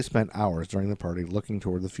apparently spent hours during the party looking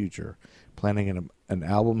toward the future, planning an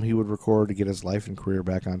album he would record to get his life and career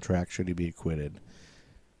back on track should he be acquitted.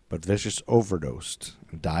 But Vicious overdosed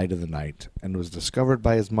and died in the night, and was discovered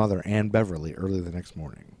by his mother, Ann Beverly, early the next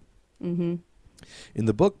morning. In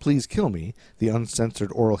the book Please Kill Me, The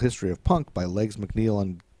Uncensored Oral History of Punk by Legs McNeil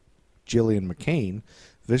and Gillian McCain,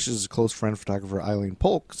 Vicious's close friend photographer Eileen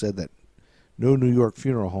Polk said that no New York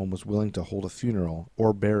funeral home was willing to hold a funeral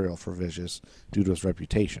or burial for Vicious due to his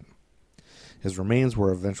reputation. His remains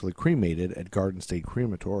were eventually cremated at Garden State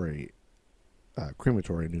Crematory,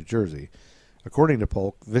 New Jersey. According to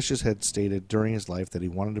Polk, Vicious had stated during his life that he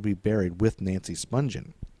wanted to be buried with Nancy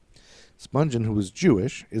Spungen. Spungen, who was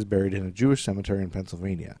Jewish, is buried in a Jewish cemetery in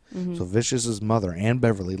Pennsylvania. So Vicious's mother, Ann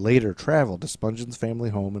Beverly, later traveled to Spungen's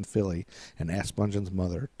family home in Philly and asked Spungen's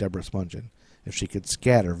mother, Deborah Spungen, if she could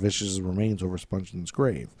scatter Vicious's remains over Spungen's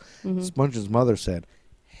grave. Spungen's mother said,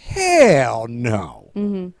 "Hell no."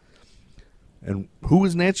 And who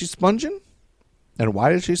was Nancy Spungen? And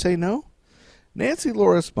why did she say no? Nancy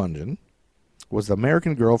Laura Spungen was the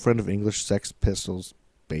American girlfriend of English Sex Pistols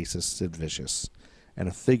bassist Sid Vicious, and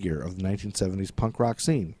a figure of the 1970s punk rock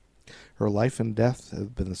scene. Her life and death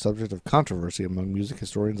have been the subject of controversy among music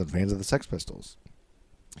historians and fans of the Sex Pistols.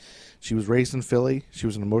 She was raised in Philly. She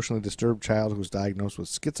was an emotionally disturbed child who was diagnosed with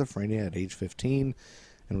schizophrenia at age 15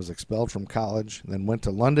 and was expelled from college, and then went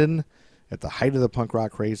to London at the height of the punk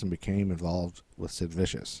rock craze and became involved with Sid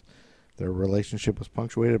Vicious. Their relationship was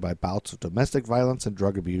punctuated by bouts of domestic violence and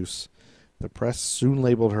drug abuse. The press soon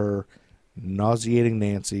labeled her nauseating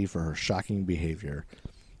Nancy for her shocking behavior.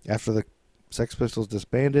 After the Sex Pistols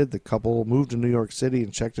disbanded, the couple moved to New York City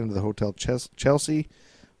and checked into the Hotel Chelsea,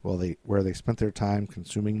 where they spent their time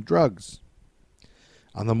consuming drugs.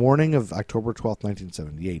 On the morning of October 12,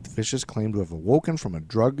 1978, Vicious claimed to have awoken from a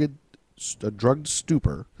drugged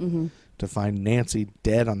stupor to find Nancy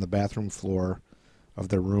dead on the bathroom floor of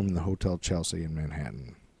their room in the Hotel Chelsea in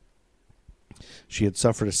Manhattan. She had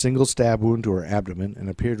suffered a single stab wound to her abdomen and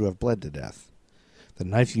appeared to have bled to death. The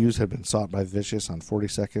knife used had been sought by Vicious on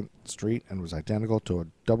 42nd Street and was identical to a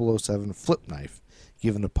 007 flip knife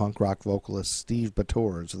given to punk rock vocalist Steve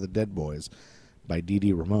Bators of the Dead Boys by Dee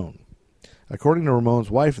Dee Ramone. According to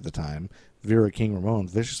Ramone's wife at the time, Vera King Ramone,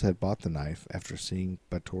 Vicious had bought the knife after seeing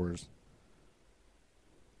Bators.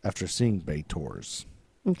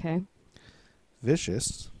 Okay.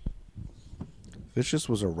 Vicious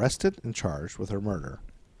was arrested and charged with her murder.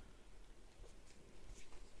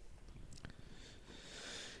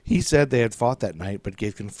 He said they had fought that night, but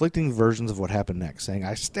gave conflicting versions of what happened next, saying,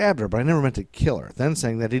 "I stabbed her, but I never meant to kill her," then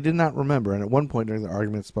saying that he did not remember, and at one point during the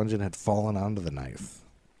argument, Spungen had fallen onto the knife.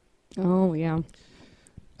 Oh, yeah.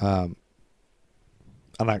 On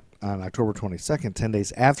October 22nd, 10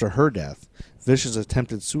 days after her death, Vicious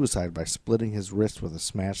attempted suicide by splitting his wrist with a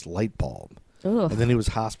smashed light bulb. Ugh. And then he was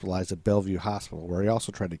hospitalized at Bellevue Hospital, where he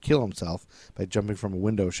also tried to kill himself by jumping from a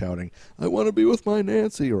window shouting, "I want to be with my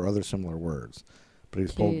Nancy," or other similar words. But he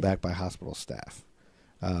was pulled back by hospital staff.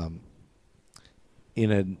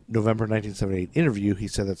 In a November 1978 interview, he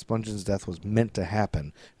said that Spongen's death was meant to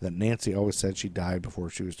happen, and that Nancy always said she died before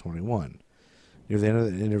she was 21. Near the end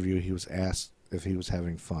of the interview, he was asked if he was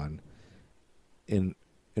having fun. In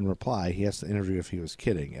reply, he asked the interviewer if he was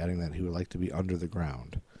kidding, adding that he would like to be under the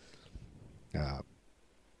ground.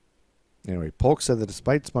 Anyway, Polk said that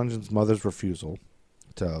despite Spongen's mother's refusal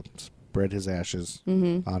to spread his ashes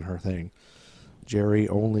on her thing, Jerry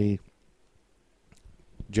only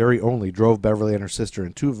drove Beverly and her sister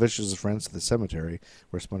and two of Vicious's friends to the cemetery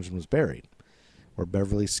where Spongen was buried, where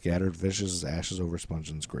Beverly scattered Vicious's ashes over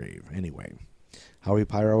Spongen's grave. Anyway, Howie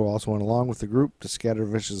Pyro also went along with the group to scatter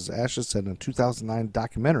Vicious's ashes, said in a 2009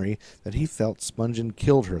 documentary that he felt Spongen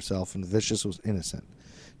killed herself and Vicious was innocent.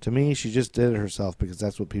 To me, she just did it herself because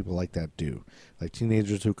that's what people like that do, like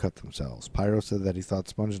teenagers who cut themselves. Pyro said that he thought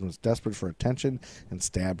Spongen was desperate for attention and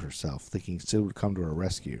stabbed herself, thinking Sid would come to her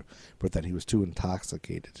rescue, but that he was too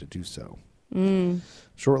intoxicated to do so.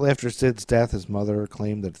 Shortly after Sid's death, his mother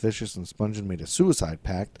claimed that Vicious and Spongen made a suicide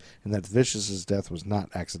pact and that Vicious's death was not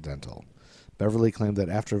accidental. Beverly claimed that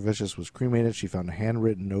after Vicious was cremated, she found a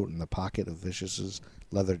handwritten note in the pocket of Vicious's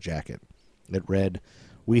leather jacket. It read,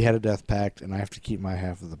 "We had a death pact, and I have to keep my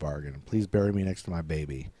half of the bargain. Please bury me next to my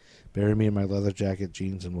baby. Bury me in my leather jacket,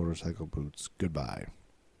 jeans, and motorcycle boots. Goodbye."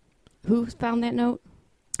 Who found that note?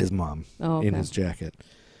 His mom. Oh, okay. In his jacket.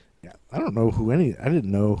 Yeah, I don't know who I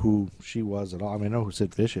didn't know who she was at all. I mean, I know who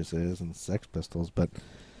Sid Vicious is and the Sex Pistols, but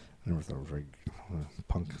I never thought it was very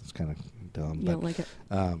punk. It's kind of dumb. You don't like it?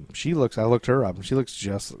 I looked her up, and she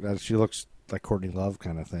looks like Courtney Love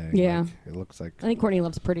kind of thing. Yeah. Like, it looks like. I think Courtney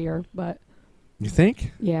Love's prettier, but. You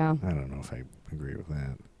think? Yeah. I don't know if I agree with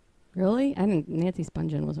that. Really? I didn't. Nancy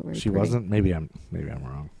Spungen wasn't very. She pretty. wasn't. Maybe I'm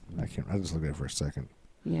wrong. I just looked at it for a second.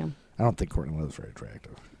 Yeah. I don't think Courtney Love's very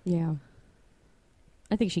attractive. Yeah.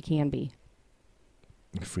 I think she can be.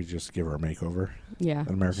 If we just give her a makeover. Yeah.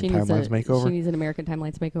 An American Timelines makeover. She needs an American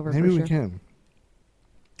Timelines makeover. Maybe for we sure. can.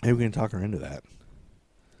 Maybe we can talk her into that.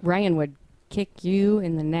 Ryan would kick you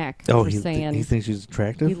in the neck Oh, for saying he thinks she's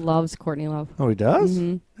attractive? he loves Courtney Love. Oh, he does?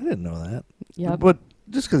 Mm-hmm. I didn't know that. Yep. But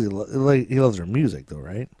just because he loves her music, though,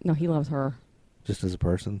 right? No, he loves her. Just as a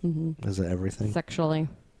person? Mm-hmm. As a everything? Sexually.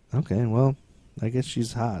 Okay, well, I guess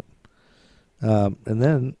she's hot. And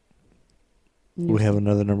then we have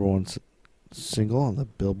another number one single on the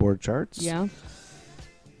Billboard charts. Yeah.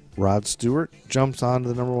 Rod Stewart jumps onto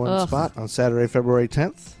the number one spot on Saturday, February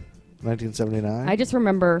 10th, 1979. I just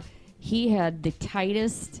remember he had the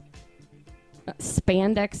tightest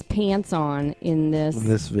spandex pants on in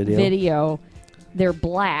this video. They're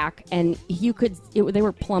black, and they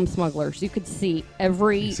were plum smugglers. You could see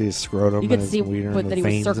You see his scrotum. You could and see his wiener and that the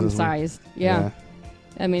he was circumcised. Yeah.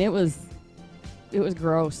 I mean, it was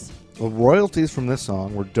gross. Well, royalties from this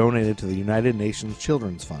song were donated to the United Nations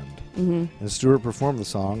Children's Fund. Mm-hmm. And Stewart performed the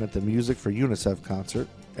song at the Music for UNICEF concert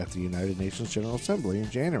at the United Nations General Assembly in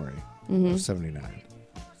January of 79.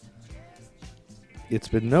 It's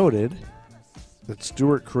been noted that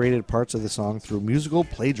Stewart created parts of the song through musical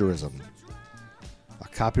plagiarism. A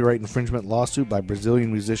copyright infringement lawsuit by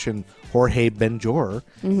Brazilian musician Jorge Benjor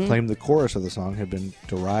claimed the chorus of the song had been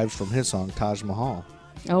derived from his song Taj Mahal.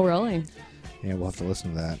 Oh, really? Yeah, we'll have to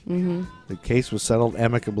listen to that. Mm-hmm. The case was settled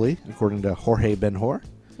amicably, according to Jorge Benjor,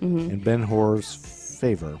 in Benjor's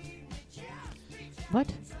favor.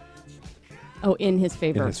 What? Oh, in his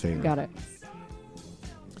favor. In his favor. Got it.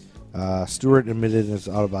 Stewart admitted in his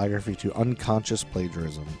autobiography to unconscious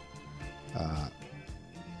plagiarism.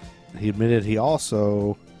 He admitted he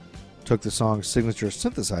also took the song's signature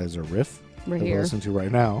synthesizer riff, that we'll listen to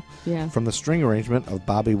right now, from the string arrangement of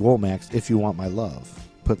Bobby Womack's If You Want My Love.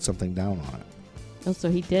 Put something down on it. Oh,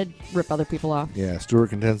 so he did rip other people off. Yeah,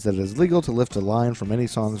 Stewart contends that it is legal to lift a line from any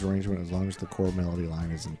song's arrangement as long as the core melody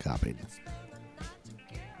line isn't copied.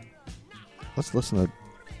 Let's listen to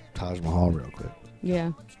Taj Mahal real quick.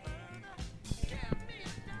 Yeah.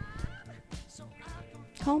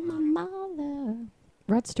 Call my mother.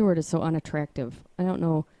 Rod Stewart is so unattractive. I don't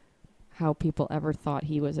know how people ever thought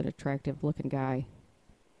he was an attractive-looking guy.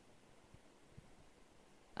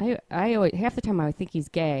 I always, half the time I think he's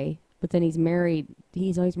gay, but then he's married.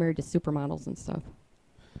 He's always married to supermodels and stuff.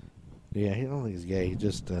 Yeah, I don't think he's gay. He's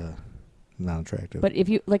just not attractive. But if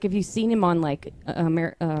you've seen him on like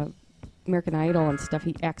American Idol and stuff,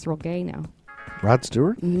 he acts real gay now. Rod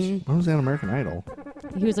Stewart? Mm-hmm. When was he on American Idol?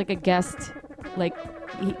 He was like a guest, like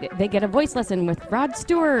They get a voice lesson with Rod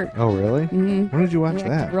Stewart. Oh, really? Mm-hmm. When did you watch They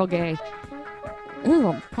that? act real gay. It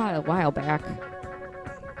was probably a while back.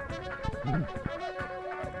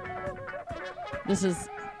 This is,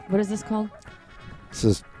 what is this called? This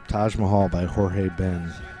is Taj Mahal by Jorge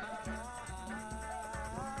Ben.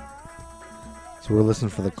 So we're listening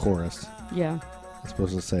for the chorus. Yeah. It's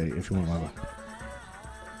supposed to say, if you want my...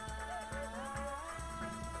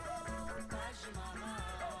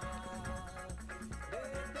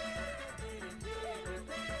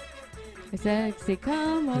 Sexy,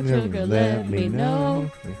 come on, Never sugar, let me know.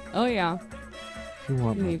 Oh, yeah. You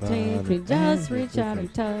want my You body, take me, just reach out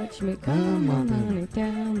and touch me. Come on, honey, tell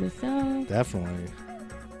me so. Definitely.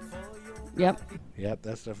 Yep. Yep,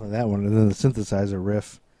 that's definitely that one. And then the synthesizer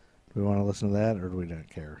riff. Do we want to listen to that, or do we not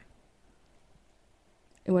care?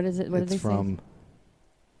 What is it? What did they It's say? from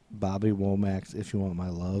Bobby Womack's If You Want My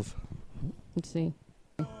Love. Let's see.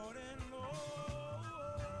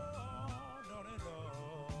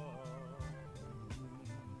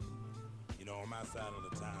 You know, on my side of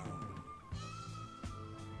the town,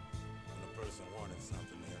 when a person wanted something,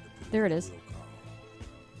 they had to put There it in a is. will call.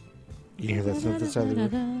 You hear that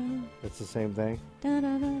synthesizer riff? It's the same thing.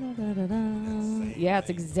 Yeah, it's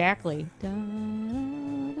exactly.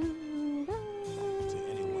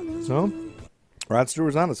 So, Rod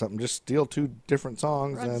Stewart's onto something. Just steal two different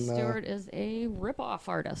songs. Rod and Stewart is a rip-off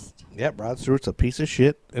artist. Yep, Rod Stewart's a piece of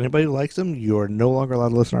shit. Anybody who likes him, you're no longer allowed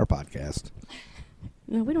to listen to our podcast.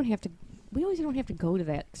 No, we don't have to. We always don't have to go to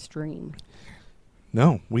that extreme.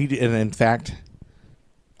 No, we and in fact,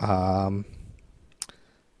 I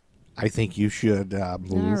think you should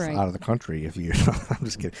move right. out of the country if you. I'm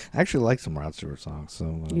just kidding. I actually like some Rod Stewart songs.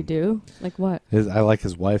 So You do? Like what? I like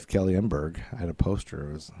his wife Kelly Emberg. I had a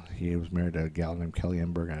poster. He was married to a gal named Kelly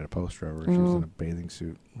Emberg. I had a poster of her. She was in a bathing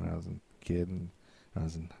suit when I was a kid and I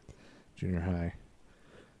was in junior high.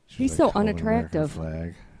 She He's was, so holding an American unattractive.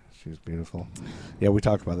 flag. She was beautiful. Yeah, we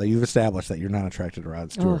talked about that. You've established that you're not attracted to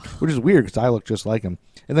Rod Stewart, Ugh. which is weird because I look just like him.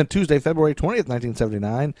 And then Tuesday, February 20th,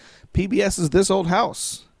 1979, PBS's This Old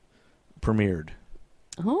House premiered.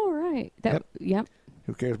 All right. Yep.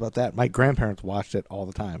 Who cares about that? My grandparents watched it all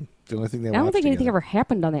the time. The only thing they I don't watched think anything together. ever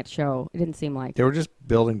happened on that show. It didn't seem like. They were just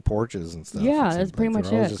building porches and stuff. Yeah, it seemed that's pretty like.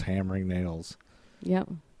 much They were always it. just hammering nails. Yep.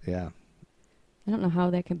 Yeah. I don't know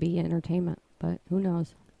how that can be entertainment, but who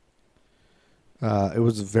knows? It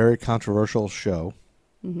was a very controversial show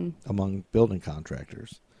Mm-hmm. among building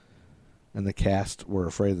contractors. And the cast were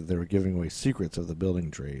afraid that they were giving away secrets of the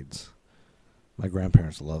building trades. My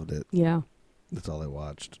grandparents loved it. Yeah. That's all they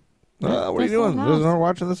watched. This What are you Old doing? House. They're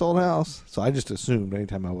watching This Old House. So I just assumed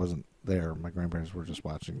anytime I wasn't there, my grandparents were just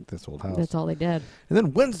watching This Old House. That's all they did. And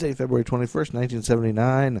then Wednesday, February 21st,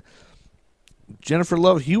 1979, Jennifer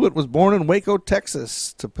Love Hewitt was born in Waco,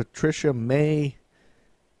 Texas, to Patricia May,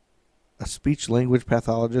 a speech-language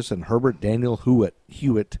pathologist, and Herbert Daniel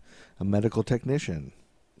Hewitt, a medical technician.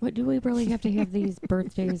 What do we really have to have these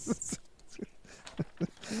birthdays?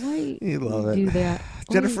 Why You love do it. that?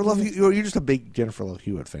 Jennifer Why Love do Hewitt, you're just a big Jennifer Love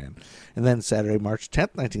Hewitt fan. And then Saturday, March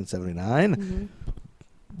 10th, 1979, Mhm.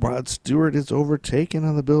 Rod Stewart is overtaken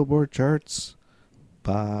on the Billboard charts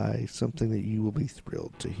by something that you will be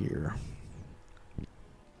thrilled to hear.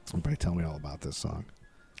 Everybody tell me all about this song.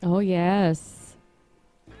 Oh, yes.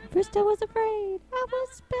 First I was afraid. I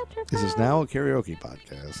was petrified. This is now a karaoke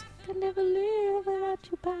podcast. Could never live without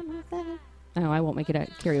you by my side. Oh, I won't make it a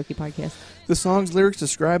karaoke podcast. The song's lyrics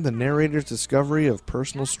describe the narrator's discovery of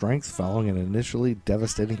personal strength following an initially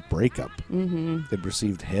devastating breakup. Mm-hmm. It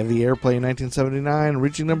received heavy airplay in 1979,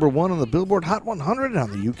 reaching number 1 on the Billboard Hot 100 and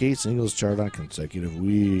on the UK singles chart on consecutive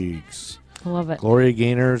weeks. I love it. Gloria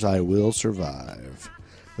Gaynor's I Will Survive.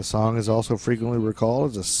 The song is also frequently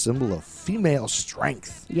recalled as a symbol of female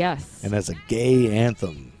strength Yes. and as a gay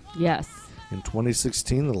anthem. Yes. In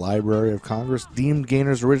 2016, the Library of Congress deemed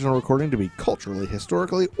Gaynor's original recording to be culturally,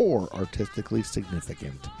 historically, or artistically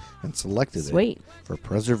significant and selected Sweet. it for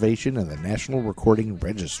preservation in the National Recording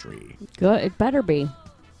Registry. Good. It better be.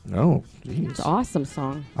 Oh, It's jeez. an awesome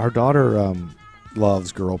song. Our daughter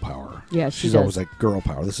loves girl power. Yeah, she She's does. always like, girl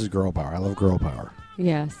power. This is girl power. I love girl power.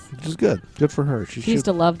 Yes. Which is good. Good for her. She She used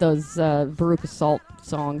should. to love those Veruca Salt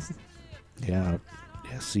songs. Yeah.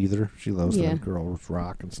 Yeah, Seether. She loves Yeah. the girls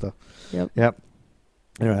rock and stuff. Yep. Yep.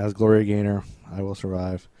 Anyway, that's Gloria Gaynor. I Will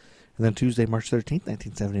Survive. And then Tuesday, March 13th,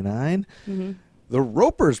 1979, Mm-hmm. The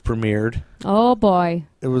Ropers premiered. Oh, boy.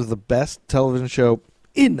 It was the best television show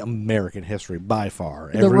in American history by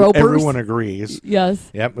far. The Ropers? Everyone agrees. Yes.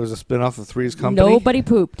 Yep, it was a spinoff of Three's Company. Nobody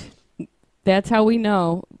pooped. That's how we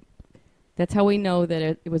know. That's how we know that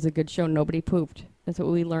it was a good show. Nobody pooped. That's what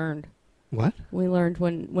we learned. What? We learned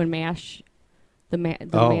when MASH The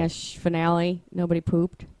MASH finale. Nobody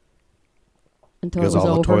pooped until Because it was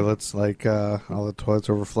all over. the toilets, all the toilets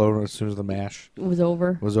overflowed as soon as the MASH It was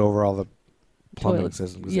over. was over. All the plumbing Toilets.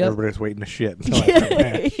 system, because Yep. everybody's waiting to shit until after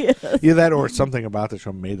MASH. Yes. Either that or something about the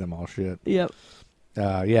show made them all shit. Yep.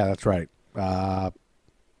 Yeah, that's right.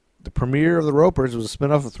 The premiere of The Ropers was a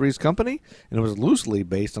spinoff of Three's Company, and it was loosely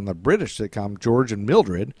based on the British sitcom George and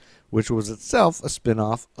Mildred, which was itself a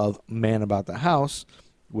spinoff of Man About the House,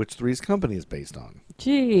 which Three's Company is based on.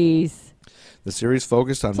 Jeez. The series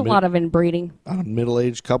focused on It's a lot of inbreeding. on a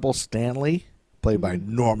middle-aged couple, Stanley, played by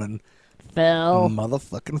Norman Phil.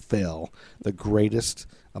 motherfucking Phil, the greatest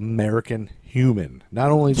American human.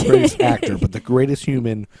 Not only the greatest actor, but the greatest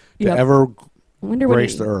human to Yep. ever I wonder when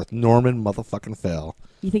grace the earth. Norman motherfucking Phil.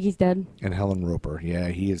 You think he's dead? And Helen Roper. Yeah,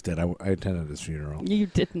 he is dead. I attended his funeral. You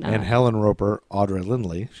did not. And Helen Roper, Audrey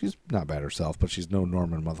Lindley, she's not bad herself, but she's no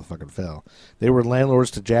Norman motherfucking Phil. They were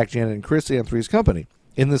landlords to Jack, Janet, and Chrissy on Three's Company.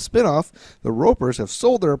 In the spinoff, the Ropers have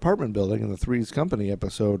sold their apartment building in the Three's Company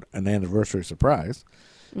episode An Anniversary Surprise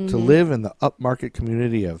to live in the upmarket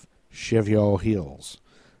community of Cheviot Hills,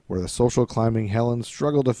 where the social climbing Helen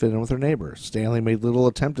struggled to fit in with her neighbors. Stanley made little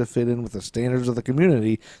attempt to fit in with the standards of the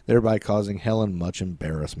community, thereby causing Helen much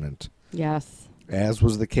embarrassment. Yes. As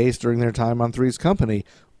was the case during their time on Three's Company,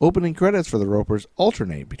 opening credits for the Ropers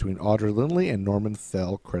alternate between Audrey Lindley and Norman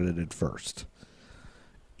Fell credited first.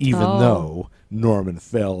 Even though Norman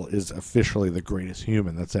Fell is officially the greatest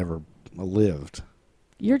human that's ever lived.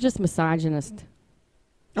 You're just misogynist.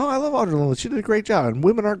 Oh, I love Audrey Lindley. She did a great job. And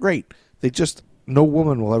women aren't great. No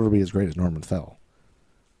woman will ever be as great as Norman Fell.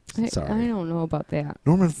 Sorry. I don't know about that.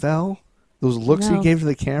 Norman Fell? Those looks he No. gave to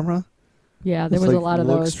the camera? Yeah, there It's was a like lot of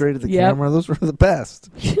look those. straight at the Yep. camera. Those were the best.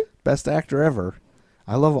 Best actor ever.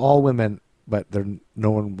 I love all women, but no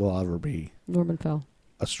one will ever be Norman Fell.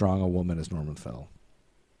 as strong a woman as Norman Fell.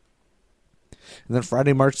 And then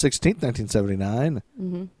Friday, March 16th, 1979,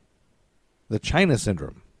 The China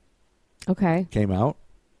Syndrome Okay. came out.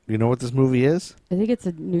 Do you know what this movie is? I think it's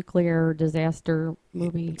a nuclear disaster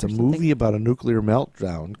movie. It's a movie about a nuclear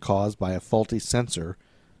meltdown caused by a faulty sensor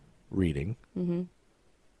reading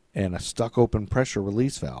and a stuck-open pressure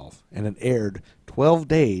release valve. And it aired 12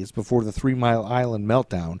 days before the 3 Mile Island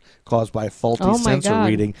meltdown caused by a faulty Oh my sensor God.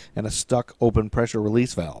 reading and a stuck-open pressure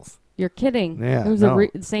release valve. You're kidding. Yeah, It was no.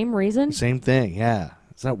 the same reason? Same thing, yeah.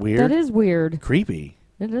 Is that weird? That is weird. Creepy.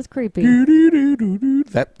 It is creepy.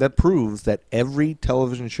 That proves that every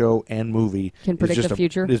television show and movie Can predict is just the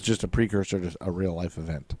future? Is just a precursor to a real life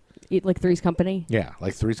event. Like Three's Company? Yeah,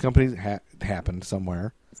 like Three's Company happened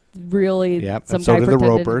somewhere. Really? Yep, Some and so guy did the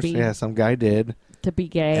pretended Ropers. To be, Yeah, some guy did. to be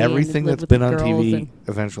gay. Everything and live that's with been the on girls TV and-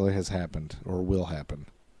 eventually has happened or will happen.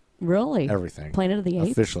 Really? Everything. Planet of the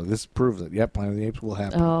Apes? Officially, this proves it. Yep, Planet of the Apes will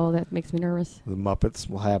happen. Oh, that makes me nervous. The Muppets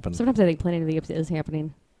will happen. Sometimes I think Planet of the Apes is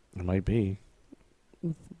happening It might be.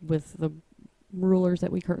 with the rulers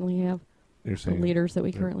that we currently have, You're the saying leaders that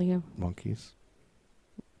we currently have. monkeys.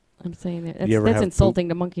 I'm saying that. You ever That's have insulting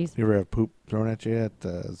to monkeys. You ever have poop thrown at you at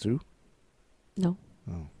the zoo? No.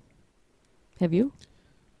 Oh, Have you?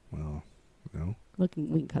 well, no. Look,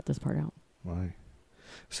 we can cut this part out. Why?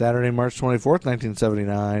 Saturday, March 24th,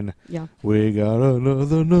 1979. Yeah. We got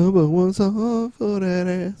another number one song for that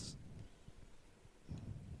ass.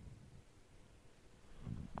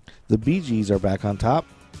 The Bee Gees are back on top.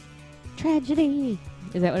 Tragedy.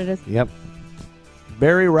 Is that what it is? Yep.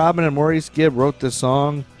 Barry, Robin, and Maurice Gibb wrote this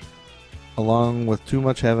song along with Too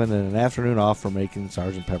Much Heaven and An Afternoon Off for making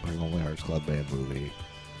Sgt. Pepper's Lonely Hearts Club Band movie,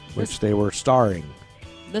 which they were starring.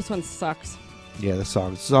 This one sucks. Yeah, the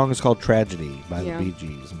song is called Tragedy by Yeah. the Bee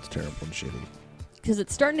Gees. It's terrible and shitty. Because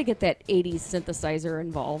it's starting to get that 80s synthesizer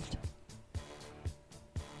involved.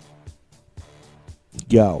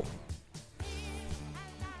 Yo.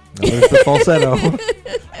 Now, there's the falsetto.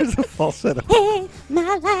 There's the falsetto. Hey,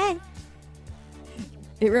 my life.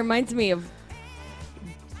 It reminds me of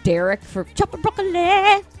Derek for Chopping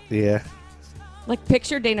Broccoli. Yeah. Like,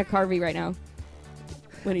 picture Dana Carvey right now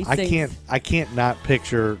when he sings. I can't not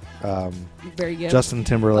picture Very good. Justin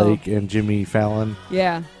Timberlake and Jimmy Fallon.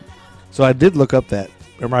 Yeah. So I did look up that.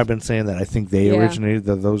 Remember, I've been saying that I think they Yeah. originated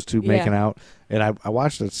those two making Yeah. out, and I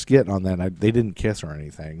watched a skit on that. And they didn't kiss or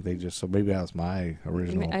anything. They just maybe that was my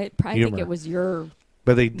original. I probably think humor. it was your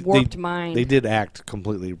But warped mind. They did act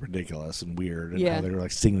completely ridiculous and weird, and Yeah. how they were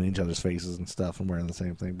like singing in each other's faces and stuff and wearing the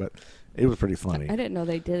same thing. But it was pretty funny. I didn't know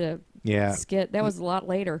they did a Yeah, skit. That was a lot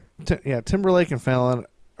later. Timberlake and Fallon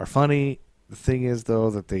are funny. The thing is, though,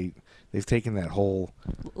 that they've taken that whole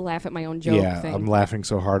Laugh at my own joke thing. I'm laughing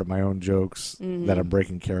so hard at my own jokes that I'm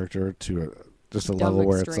breaking character to just a level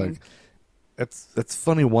where extreme. it's like it's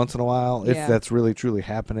funny once in a while if Yeah. that's really truly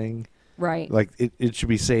happening. Right. Like, it should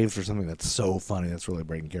be saved for something that's so funny, that's really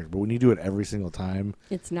breaking character. But when you do it every single time,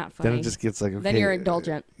 it's not funny. then it just gets like, okay. Then you're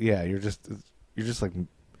indulgent. Yeah, you're just like,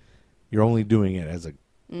 you're only doing it as a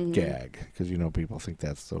gag because people think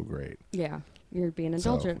that's so great. Yeah, you're being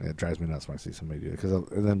indulgent. So it drives me nuts when I see somebody do it because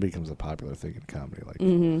it then becomes a popular thing in comedy. Like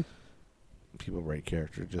people break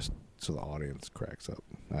character just so the audience cracks up.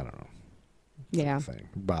 I don't know. Yeah, thing.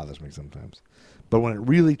 It bothers me sometimes, but when it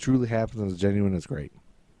really truly happens and it's genuine, it's great.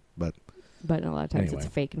 But a lot of times it's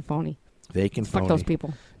fake and phony. Fake and phony. Fuck those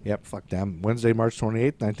people. Yep, fuck them. Wednesday, March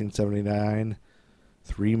 28th, 1979,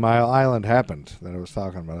 3 Mile Island happened that I was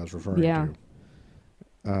talking about. I was referring to.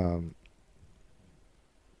 It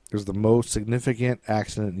was the most significant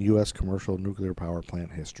accident in U.S. commercial nuclear power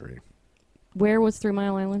plant history. Where was 3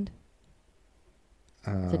 Mile Island?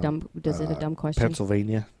 Is it a dumb question?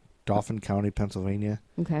 Pennsylvania, Dauphin County, Pennsylvania,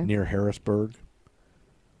 near Harrisburg.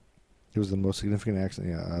 It was the most significant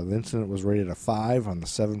accident. Yeah, the incident was rated a 5 on the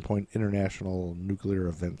 7-point International Nuclear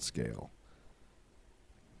Event Scale.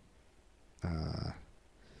 I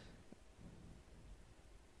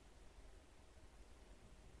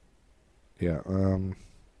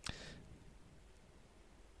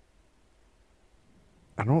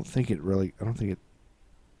don't think it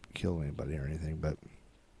killed anybody or anything, but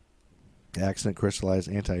the accident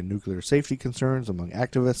crystallized anti-nuclear safety concerns among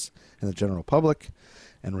activists and the general public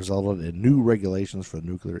and resulted in new regulations for the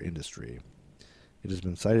nuclear industry. It has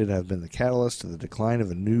been cited to have been the catalyst to the decline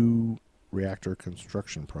of a new reactor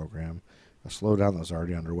construction program, a slowdown that was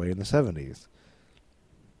already underway in the 70s.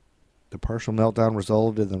 The partial meltdown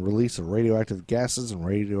resulted in the release of radioactive gases and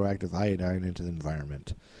radioactive iodine into the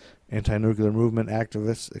environment. Anti-nuclear movement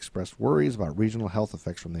activists expressed worries about regional health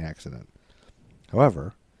effects from the accident.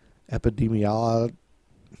 However,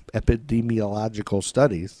 epidemiological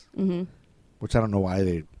studies, which I don't know why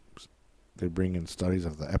they bring in studies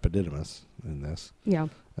of the epididymis in this. Yeah.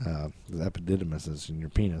 The epididymis is in your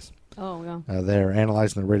penis. Oh, yeah. They're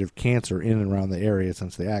analyzing the rate of cancer in and around the area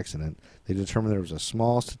since the accident. They determined there was a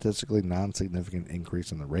small, statistically non-significant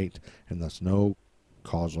increase in the rate and thus no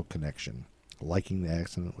causal connection. Liking the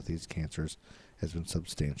accident with these cancers has been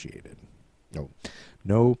substantiated.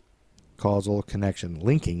 No causal connection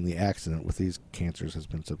linking the accident with these cancers has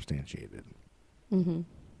been substantiated.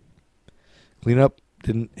 Cleanup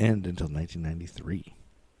didn't end until 1993,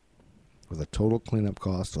 with a total cleanup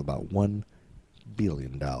cost of about $1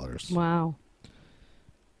 billion. Wow.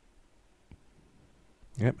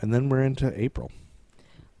 Yep, and then we're into April.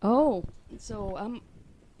 Oh, so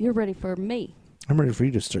you're ready for me. I'm ready for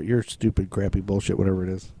you to start your stupid, crappy bullshit, whatever it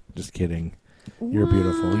is. Just kidding. You're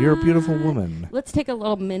beautiful. You're a beautiful woman. Let's take a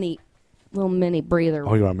little mini breather.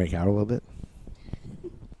 Oh, you want to make out a little bit?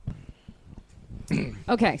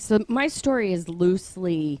 Okay, so my story is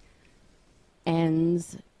loosely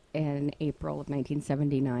ends in April of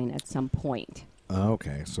 1979 at some point.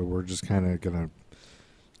 Okay, so we're just kind of going to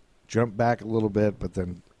jump back a little bit, but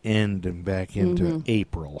then end and back into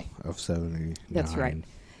April of 79. That's right.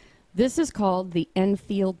 This is called the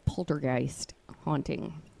Enfield Poltergeist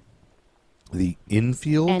haunting. The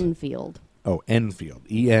Enfield? Enfield. Oh, Enfield.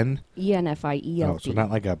 E-N? E-N-F-I-E-L-D. Oh, so not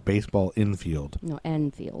like a baseball infield. No,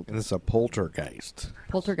 Enfield. And it's a poltergeist.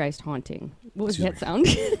 Poltergeist haunting. What was that sound?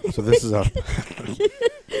 So this is a...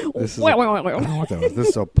 this is I don't know what that was. This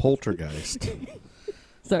is a poltergeist.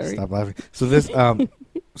 Sorry. Stop laughing. So this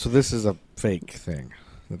is a fake thing.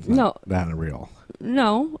 That's not real.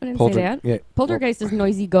 No, I didn't say that. Yeah, Poltergeist is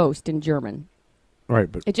noisy ghost in German.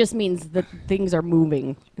 Right, but... It just means that things are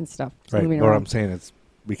moving and stuff. It's right, moving but around. what I'm saying is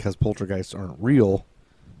because poltergeists aren't real,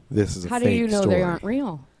 this is a fake story. How do you know they aren't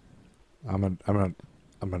real? I'm an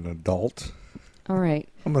adult. All right.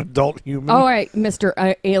 I'm an adult human. All right,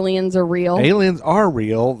 Mr. Aliens are real. Aliens are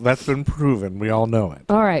real. That's been proven. We all know it.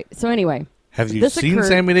 All right. So anyway. Have you seen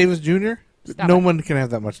Sammy Davis Jr.? No one can have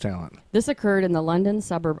that much talent. This occurred in the London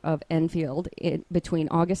suburb of Enfield between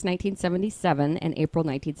August 1977 and April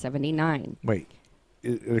 1979. Wait.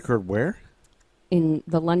 It occurred where? In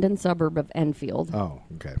the London suburb of Enfield. Oh,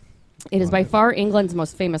 okay. It is by far England's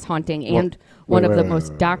most famous haunting and one of the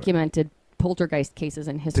most documented poltergeist cases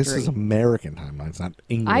in history. This is American timeline. It's not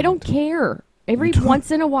England. I don't care. Every once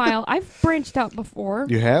in a while, I've branched out before.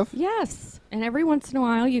 You have? Yes. And every once in a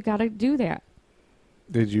while, you got to do that.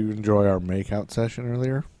 Did you enjoy our make-out session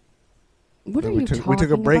earlier? What are you talking about? We took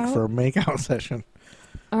a break for a make-out session.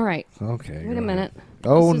 All right. Okay. Wait a minute.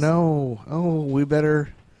 Oh, no. Oh, we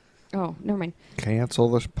better... Oh, never mind. Cancel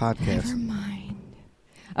this podcast. Never mind.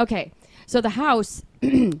 Okay. So the house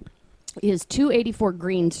is 284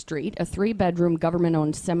 Green Street, a 3-bedroom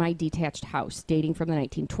government-owned semi-detached house dating from the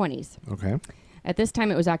 1920s. Okay. At this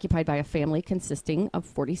time, it was occupied by a family consisting of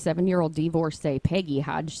 47-year-old divorcee Peggy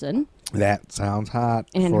Hodgson. That sounds hot.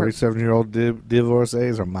 And 47-year-old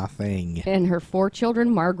divorcees are my thing. And her 4 children,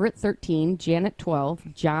 Margaret, 13, Janet,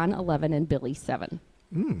 12, John, 11, and Billy, 7.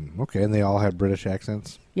 Okay, and they all had British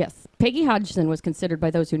accents? Yes. Peggy Hodgson was considered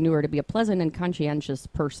by those who knew her to be a pleasant and conscientious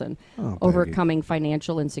person, Oh, overcoming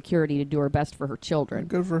financial insecurity to do her best for her children.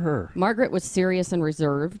 Good for her. Margaret was serious and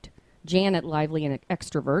reserved. Janet, lively and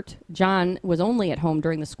extrovert. John was only at home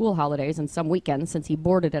during the school holidays and some weekends since he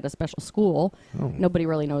boarded at a special school. Oh. Nobody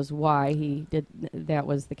really knows why he did. That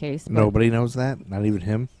was the case. Nobody knows that? Not even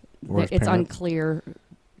him? Or his it's parents? unclear.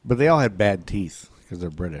 But they all had bad teeth because they're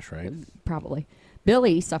British, right? Probably.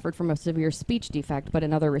 Billy suffered from a severe speech defect, but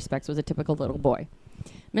in other respects was a typical little boy.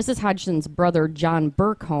 Mrs. Hodgson's brother, John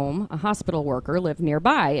Burkholm, a hospital worker, lived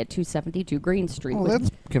nearby at 272 Green Street Oh,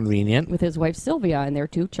 that's convenient. with his wife Sylvia and their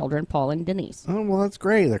 2 children, Paul and Denise. Oh, well, that's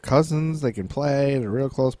great. They're cousins. They can play. They're real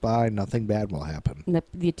close by. Nothing bad will happen. And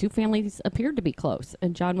the 2 families appeared to be close,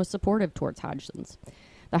 and John was supportive towards Hodgson's.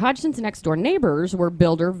 The Hodgson's next-door neighbors were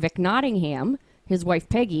builder Vic Nottingham, his wife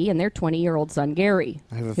Peggy, and their 20-year-old son Gary,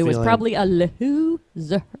 I have a who was feeling- probably a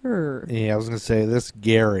loser. Yeah, I was going to say, this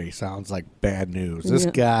Gary sounds like bad news. This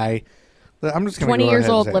Yeah. guy, I'm just going to 20 go years ahead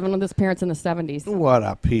and old, say, living with his parents in the 70s. what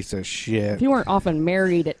a piece of shit. If you weren't often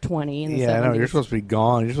married at 20 in the 70s. Yeah, I know. You're supposed to be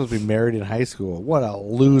gone. You're supposed to be married in high school. What a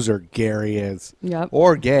loser Gary is. Yep.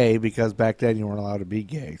 Or gay, because back then you weren't allowed to be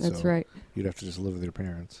gay. That's so right. You'd have to just live with your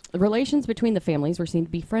parents. The relations between the families were seen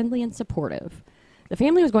to be friendly and supportive. The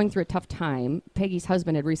family was going through a tough time. Peggy's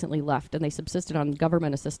husband had recently left, and they subsisted on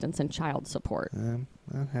government assistance and child support.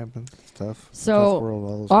 That happens. It's tough. So, Tough world,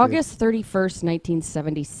 all those August 31st,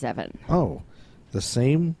 1977. kids. Oh, the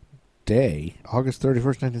same day, August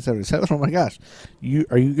 31st, 1977. Oh, my gosh.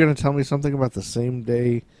 Are you going to tell me something about the same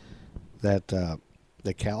day that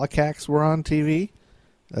the Calicacs were on TV?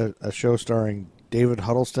 A show starring David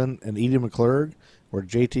Huddleston and Edie McClurg, where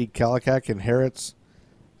J.T. Calicac inherits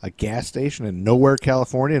a gas station in Nowhere,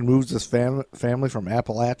 California, and moves his family from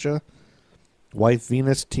Appalachia. Wife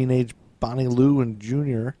Venus, teenage Bonnie Lou, and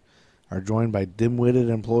Junior are joined by dim-witted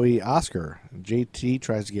employee Oscar. JT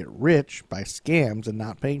tries to get rich by scams and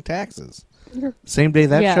not paying taxes. Same day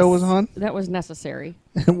that Yes, show was on? That was necessary.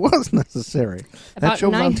 It was necessary. That About show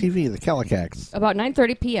was on 9 TV, the Calicacs. About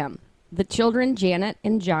 9:30 p.m., the children, Janet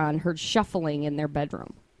and John, heard shuffling in their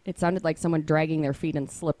bedroom. It sounded like someone dragging their feet in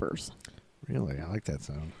slippers. Really? I like that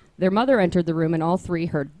sound. Their mother entered the room, and all 3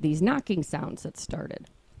 heard these knocking sounds that started.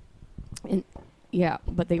 And yeah,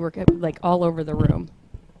 but they were like all over the room.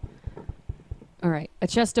 All right. A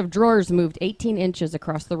chest of drawers moved 18 inches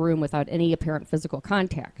across the room without any apparent physical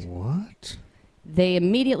contact. What? They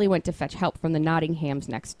immediately went to fetch help from the Nottinghams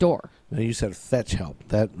next door. Now, you said fetch help.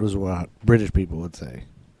 That was what British people would say.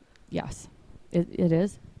 Yes. It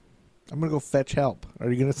is? I'm going to go fetch help. Are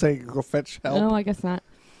you going to say go fetch help? No, I guess not.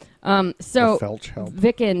 So Or felch help.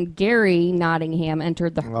 Vic and Gary Nottingham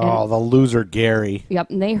entered the... Oh, the loser Gary. Yep,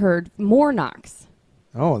 and they heard more knocks.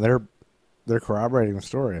 Oh, they're corroborating the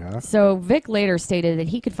story, huh? So Vic later stated that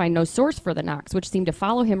he could find no source for the knocks, which seemed to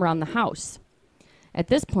follow him around the house. At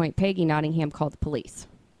this point, Peggy Nottingham called the police.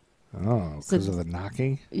 Oh, because of the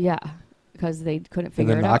knocking? Yeah, because they couldn't And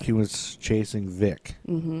figure the it out. knocking was chasing Vic.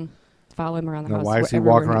 Mm-hmm. Follow him around the Now, house. why is he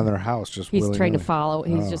everywhere walking around their house just He's trying to willy-nilly? follow.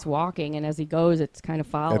 He's Oh. just walking, and as he goes, it's kind of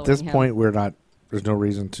following At this him. point, there's no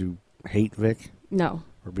reason to hate Vic No.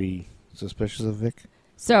 or be suspicious of Vic.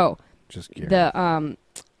 So Just Gary.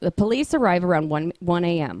 the police arrive around 1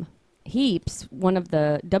 a.m. Heaps, one of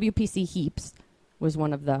the WPC Heaps, was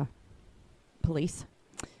one of the police.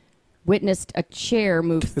 Witnessed a chair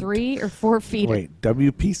move 3 or 4 feet. Wait,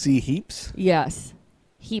 WPC Heaps? Yes.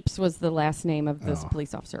 Heaps was the last name of this Oh.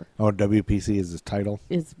 police officer. Oh, WPC is his title?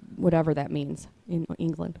 Is whatever that means in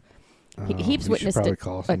England. Oh, Heaps we should witnessed probably a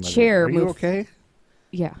call somebody. chair Are you move. okay?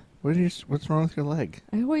 Yeah. What's wrong with your leg?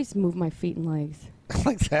 I always move my feet and legs.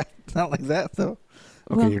 Like that? Not like that, though?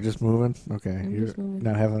 Okay, Well, you're just moving? Okay. I'm You're just moving.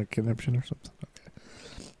 not having a conniption or something?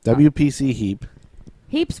 Okay. WPC Heap.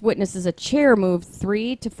 Heaps witnesses a chair move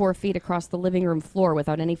 3 to 4 feet across the living room floor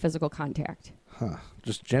without any physical contact. Huh.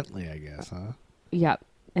 Just gently, I guess, huh? Yep.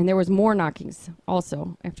 And there was more knockings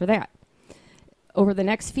also after that. Over the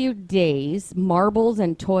next few days, marbles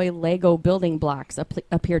and toy Lego building blocks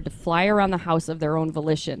appeared to fly around the house of their own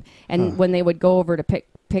volition. And when they would go over to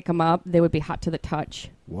pick them up, they would be hot to the touch.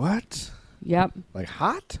 What? Yep. Like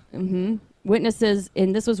hot? Mm-hmm. Witnesses,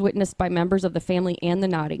 and this was witnessed by members of the family and the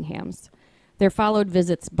Nottinghams. There followed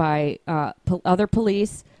visits by other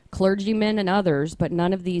police, clergymen, and others, but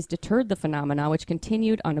none of these deterred the phenomena, which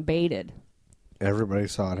continued unabated. Everybody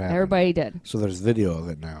saw it happen. Everybody did. So there's video of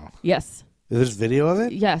it now. Yes. There's video of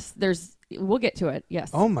it? Yes, we'll get to it,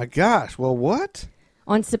 yes. Oh, my gosh. Well, what?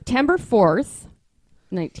 On September 4th,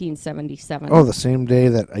 1977. Oh, the same day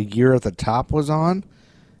that A Year at the Top was on.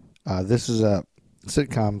 This is a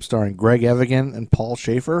sitcom starring Greg Evigan and Paul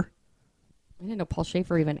Schaefer. I didn't know Paul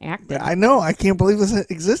Schaefer even acted. I know. I can't believe this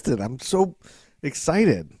existed. I'm so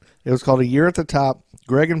excited. It was called A Year at the Top.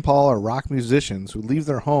 Greg and Paul are rock musicians who leave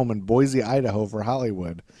their home in Boise, Idaho for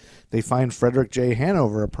Hollywood. They find Frederick J.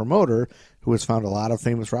 Hanover, a promoter who has found a lot of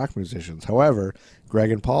famous rock musicians. However,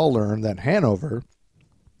 Greg and Paul learn that Hanover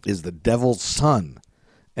is the devil's son,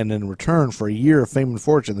 and in return for a year of fame and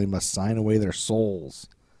fortune, they must sign away their souls.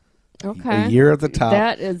 Okay. A Year at the Top.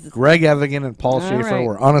 That is Greg Evigan and Paul All Schaefer right.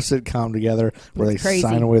 were on a sitcom together where That's they crazy.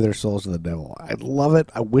 sign away their souls to the devil. I love it.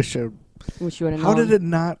 I wish you would have known. How did it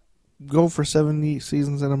not go for 70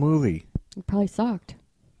 seasons in a movie? It probably sucked.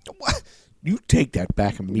 What? You take that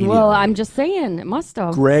back immediately. Well, I'm just saying, it must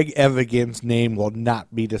have. Greg Evigan's name will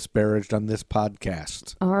not be disparaged on this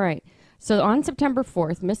podcast. All right. So on September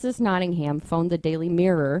 4th, Mrs. Nottingham phoned the Daily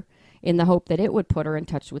Mirror in the hope that it would put her in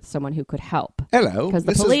touch with someone who could help. Hello. Because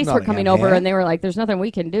the Mrs. police were coming Nottingham over here. and they were like, there's nothing we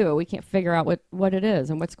can do. We can't figure out what it is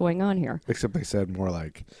and what's going on here. Except they said more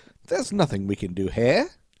like, there's nothing we can do here,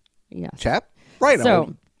 Yes. chap. Right So-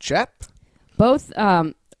 on, chap. Both,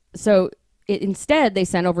 instead, they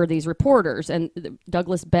sent over these reporters, and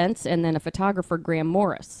Douglas Bentz and then a photographer, Graham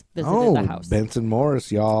Morris, visited the house. Benson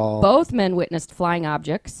Morris, y'all. Both men witnessed flying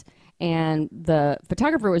objects, and the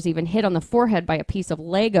photographer was even hit on the forehead by a piece of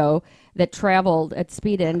Lego that traveled at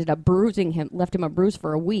speed and ended up bruising him, left him a bruise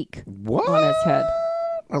for a week What? on his head.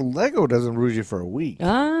 A Lego doesn't bruise you for a week.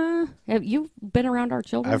 Have you been around our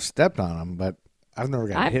children? I've stepped on them, but I've never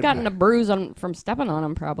gotten hit. I've gotten by a bruise from stepping on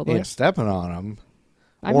them, probably. Yeah, stepping on them.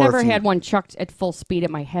 I've Or never if you- had one chucked at full speed at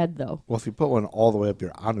my head, though. Well, if you put one all the way up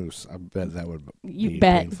your anus, I bet that would You be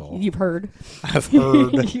bet. painful. You've heard. I've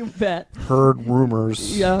heard You bet. heard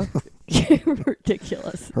rumors. Yeah.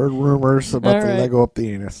 Ridiculous. Heard rumors about All the right. Lego up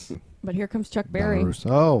the anus. But here comes Chuck Berry.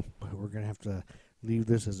 Oh, we're gonna have to leave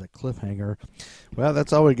this as a cliffhanger. Well,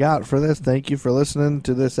 that's all we got for this. Thank you for listening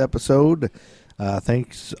to this episode.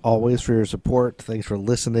 Thanks always for your support. Thanks for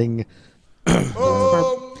listening.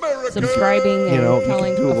 Subscribing and You know, you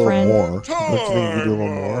telling can do a a little friend. more. Don't you think you could do a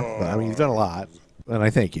little more? But, I mean, you've done a lot, and I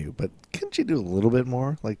thank you. But couldn't you do a little bit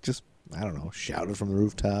more? Like just, I don't know, shout it from the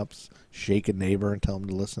rooftops, shake a neighbor and tell them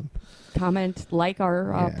to listen. Comment, like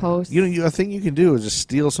our Yeah. posts. You know, a thing you can do is just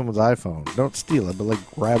steal someone's iPhone. Don't steal it, but like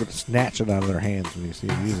grab it, snatch it out of their hands when you see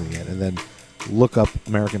them using it, and then look up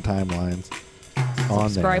American Timelines on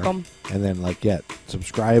Subscribe there. 'em. And then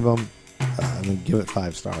subscribe them, and then give it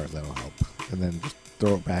 5 stars. That'll help. And then just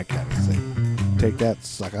throw it back at it and say, take that,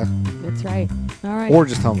 sucker. That's right. All right. Or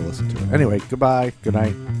just tell them to listen to it. Anyway, goodbye. Good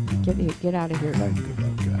night. Get out of here. Good night. Good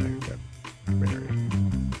night. Good night. Good night.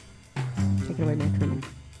 Take it away, man. Truman.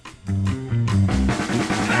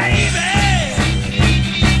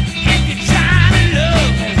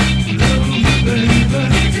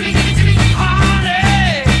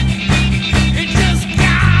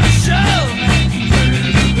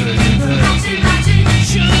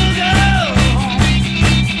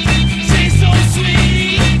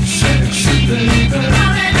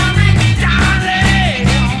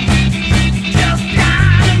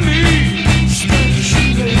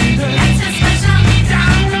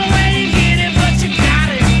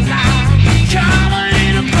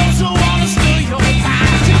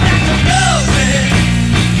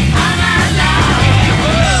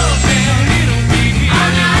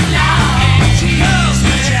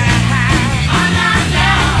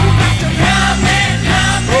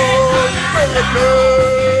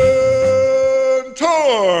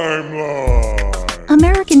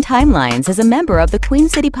 American Timelines is a member of the Queen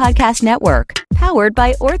City Podcast Network, powered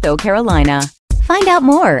by Ortho Carolina. Find out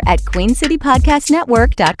more at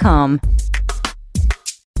queencitypodcastnetwork.com.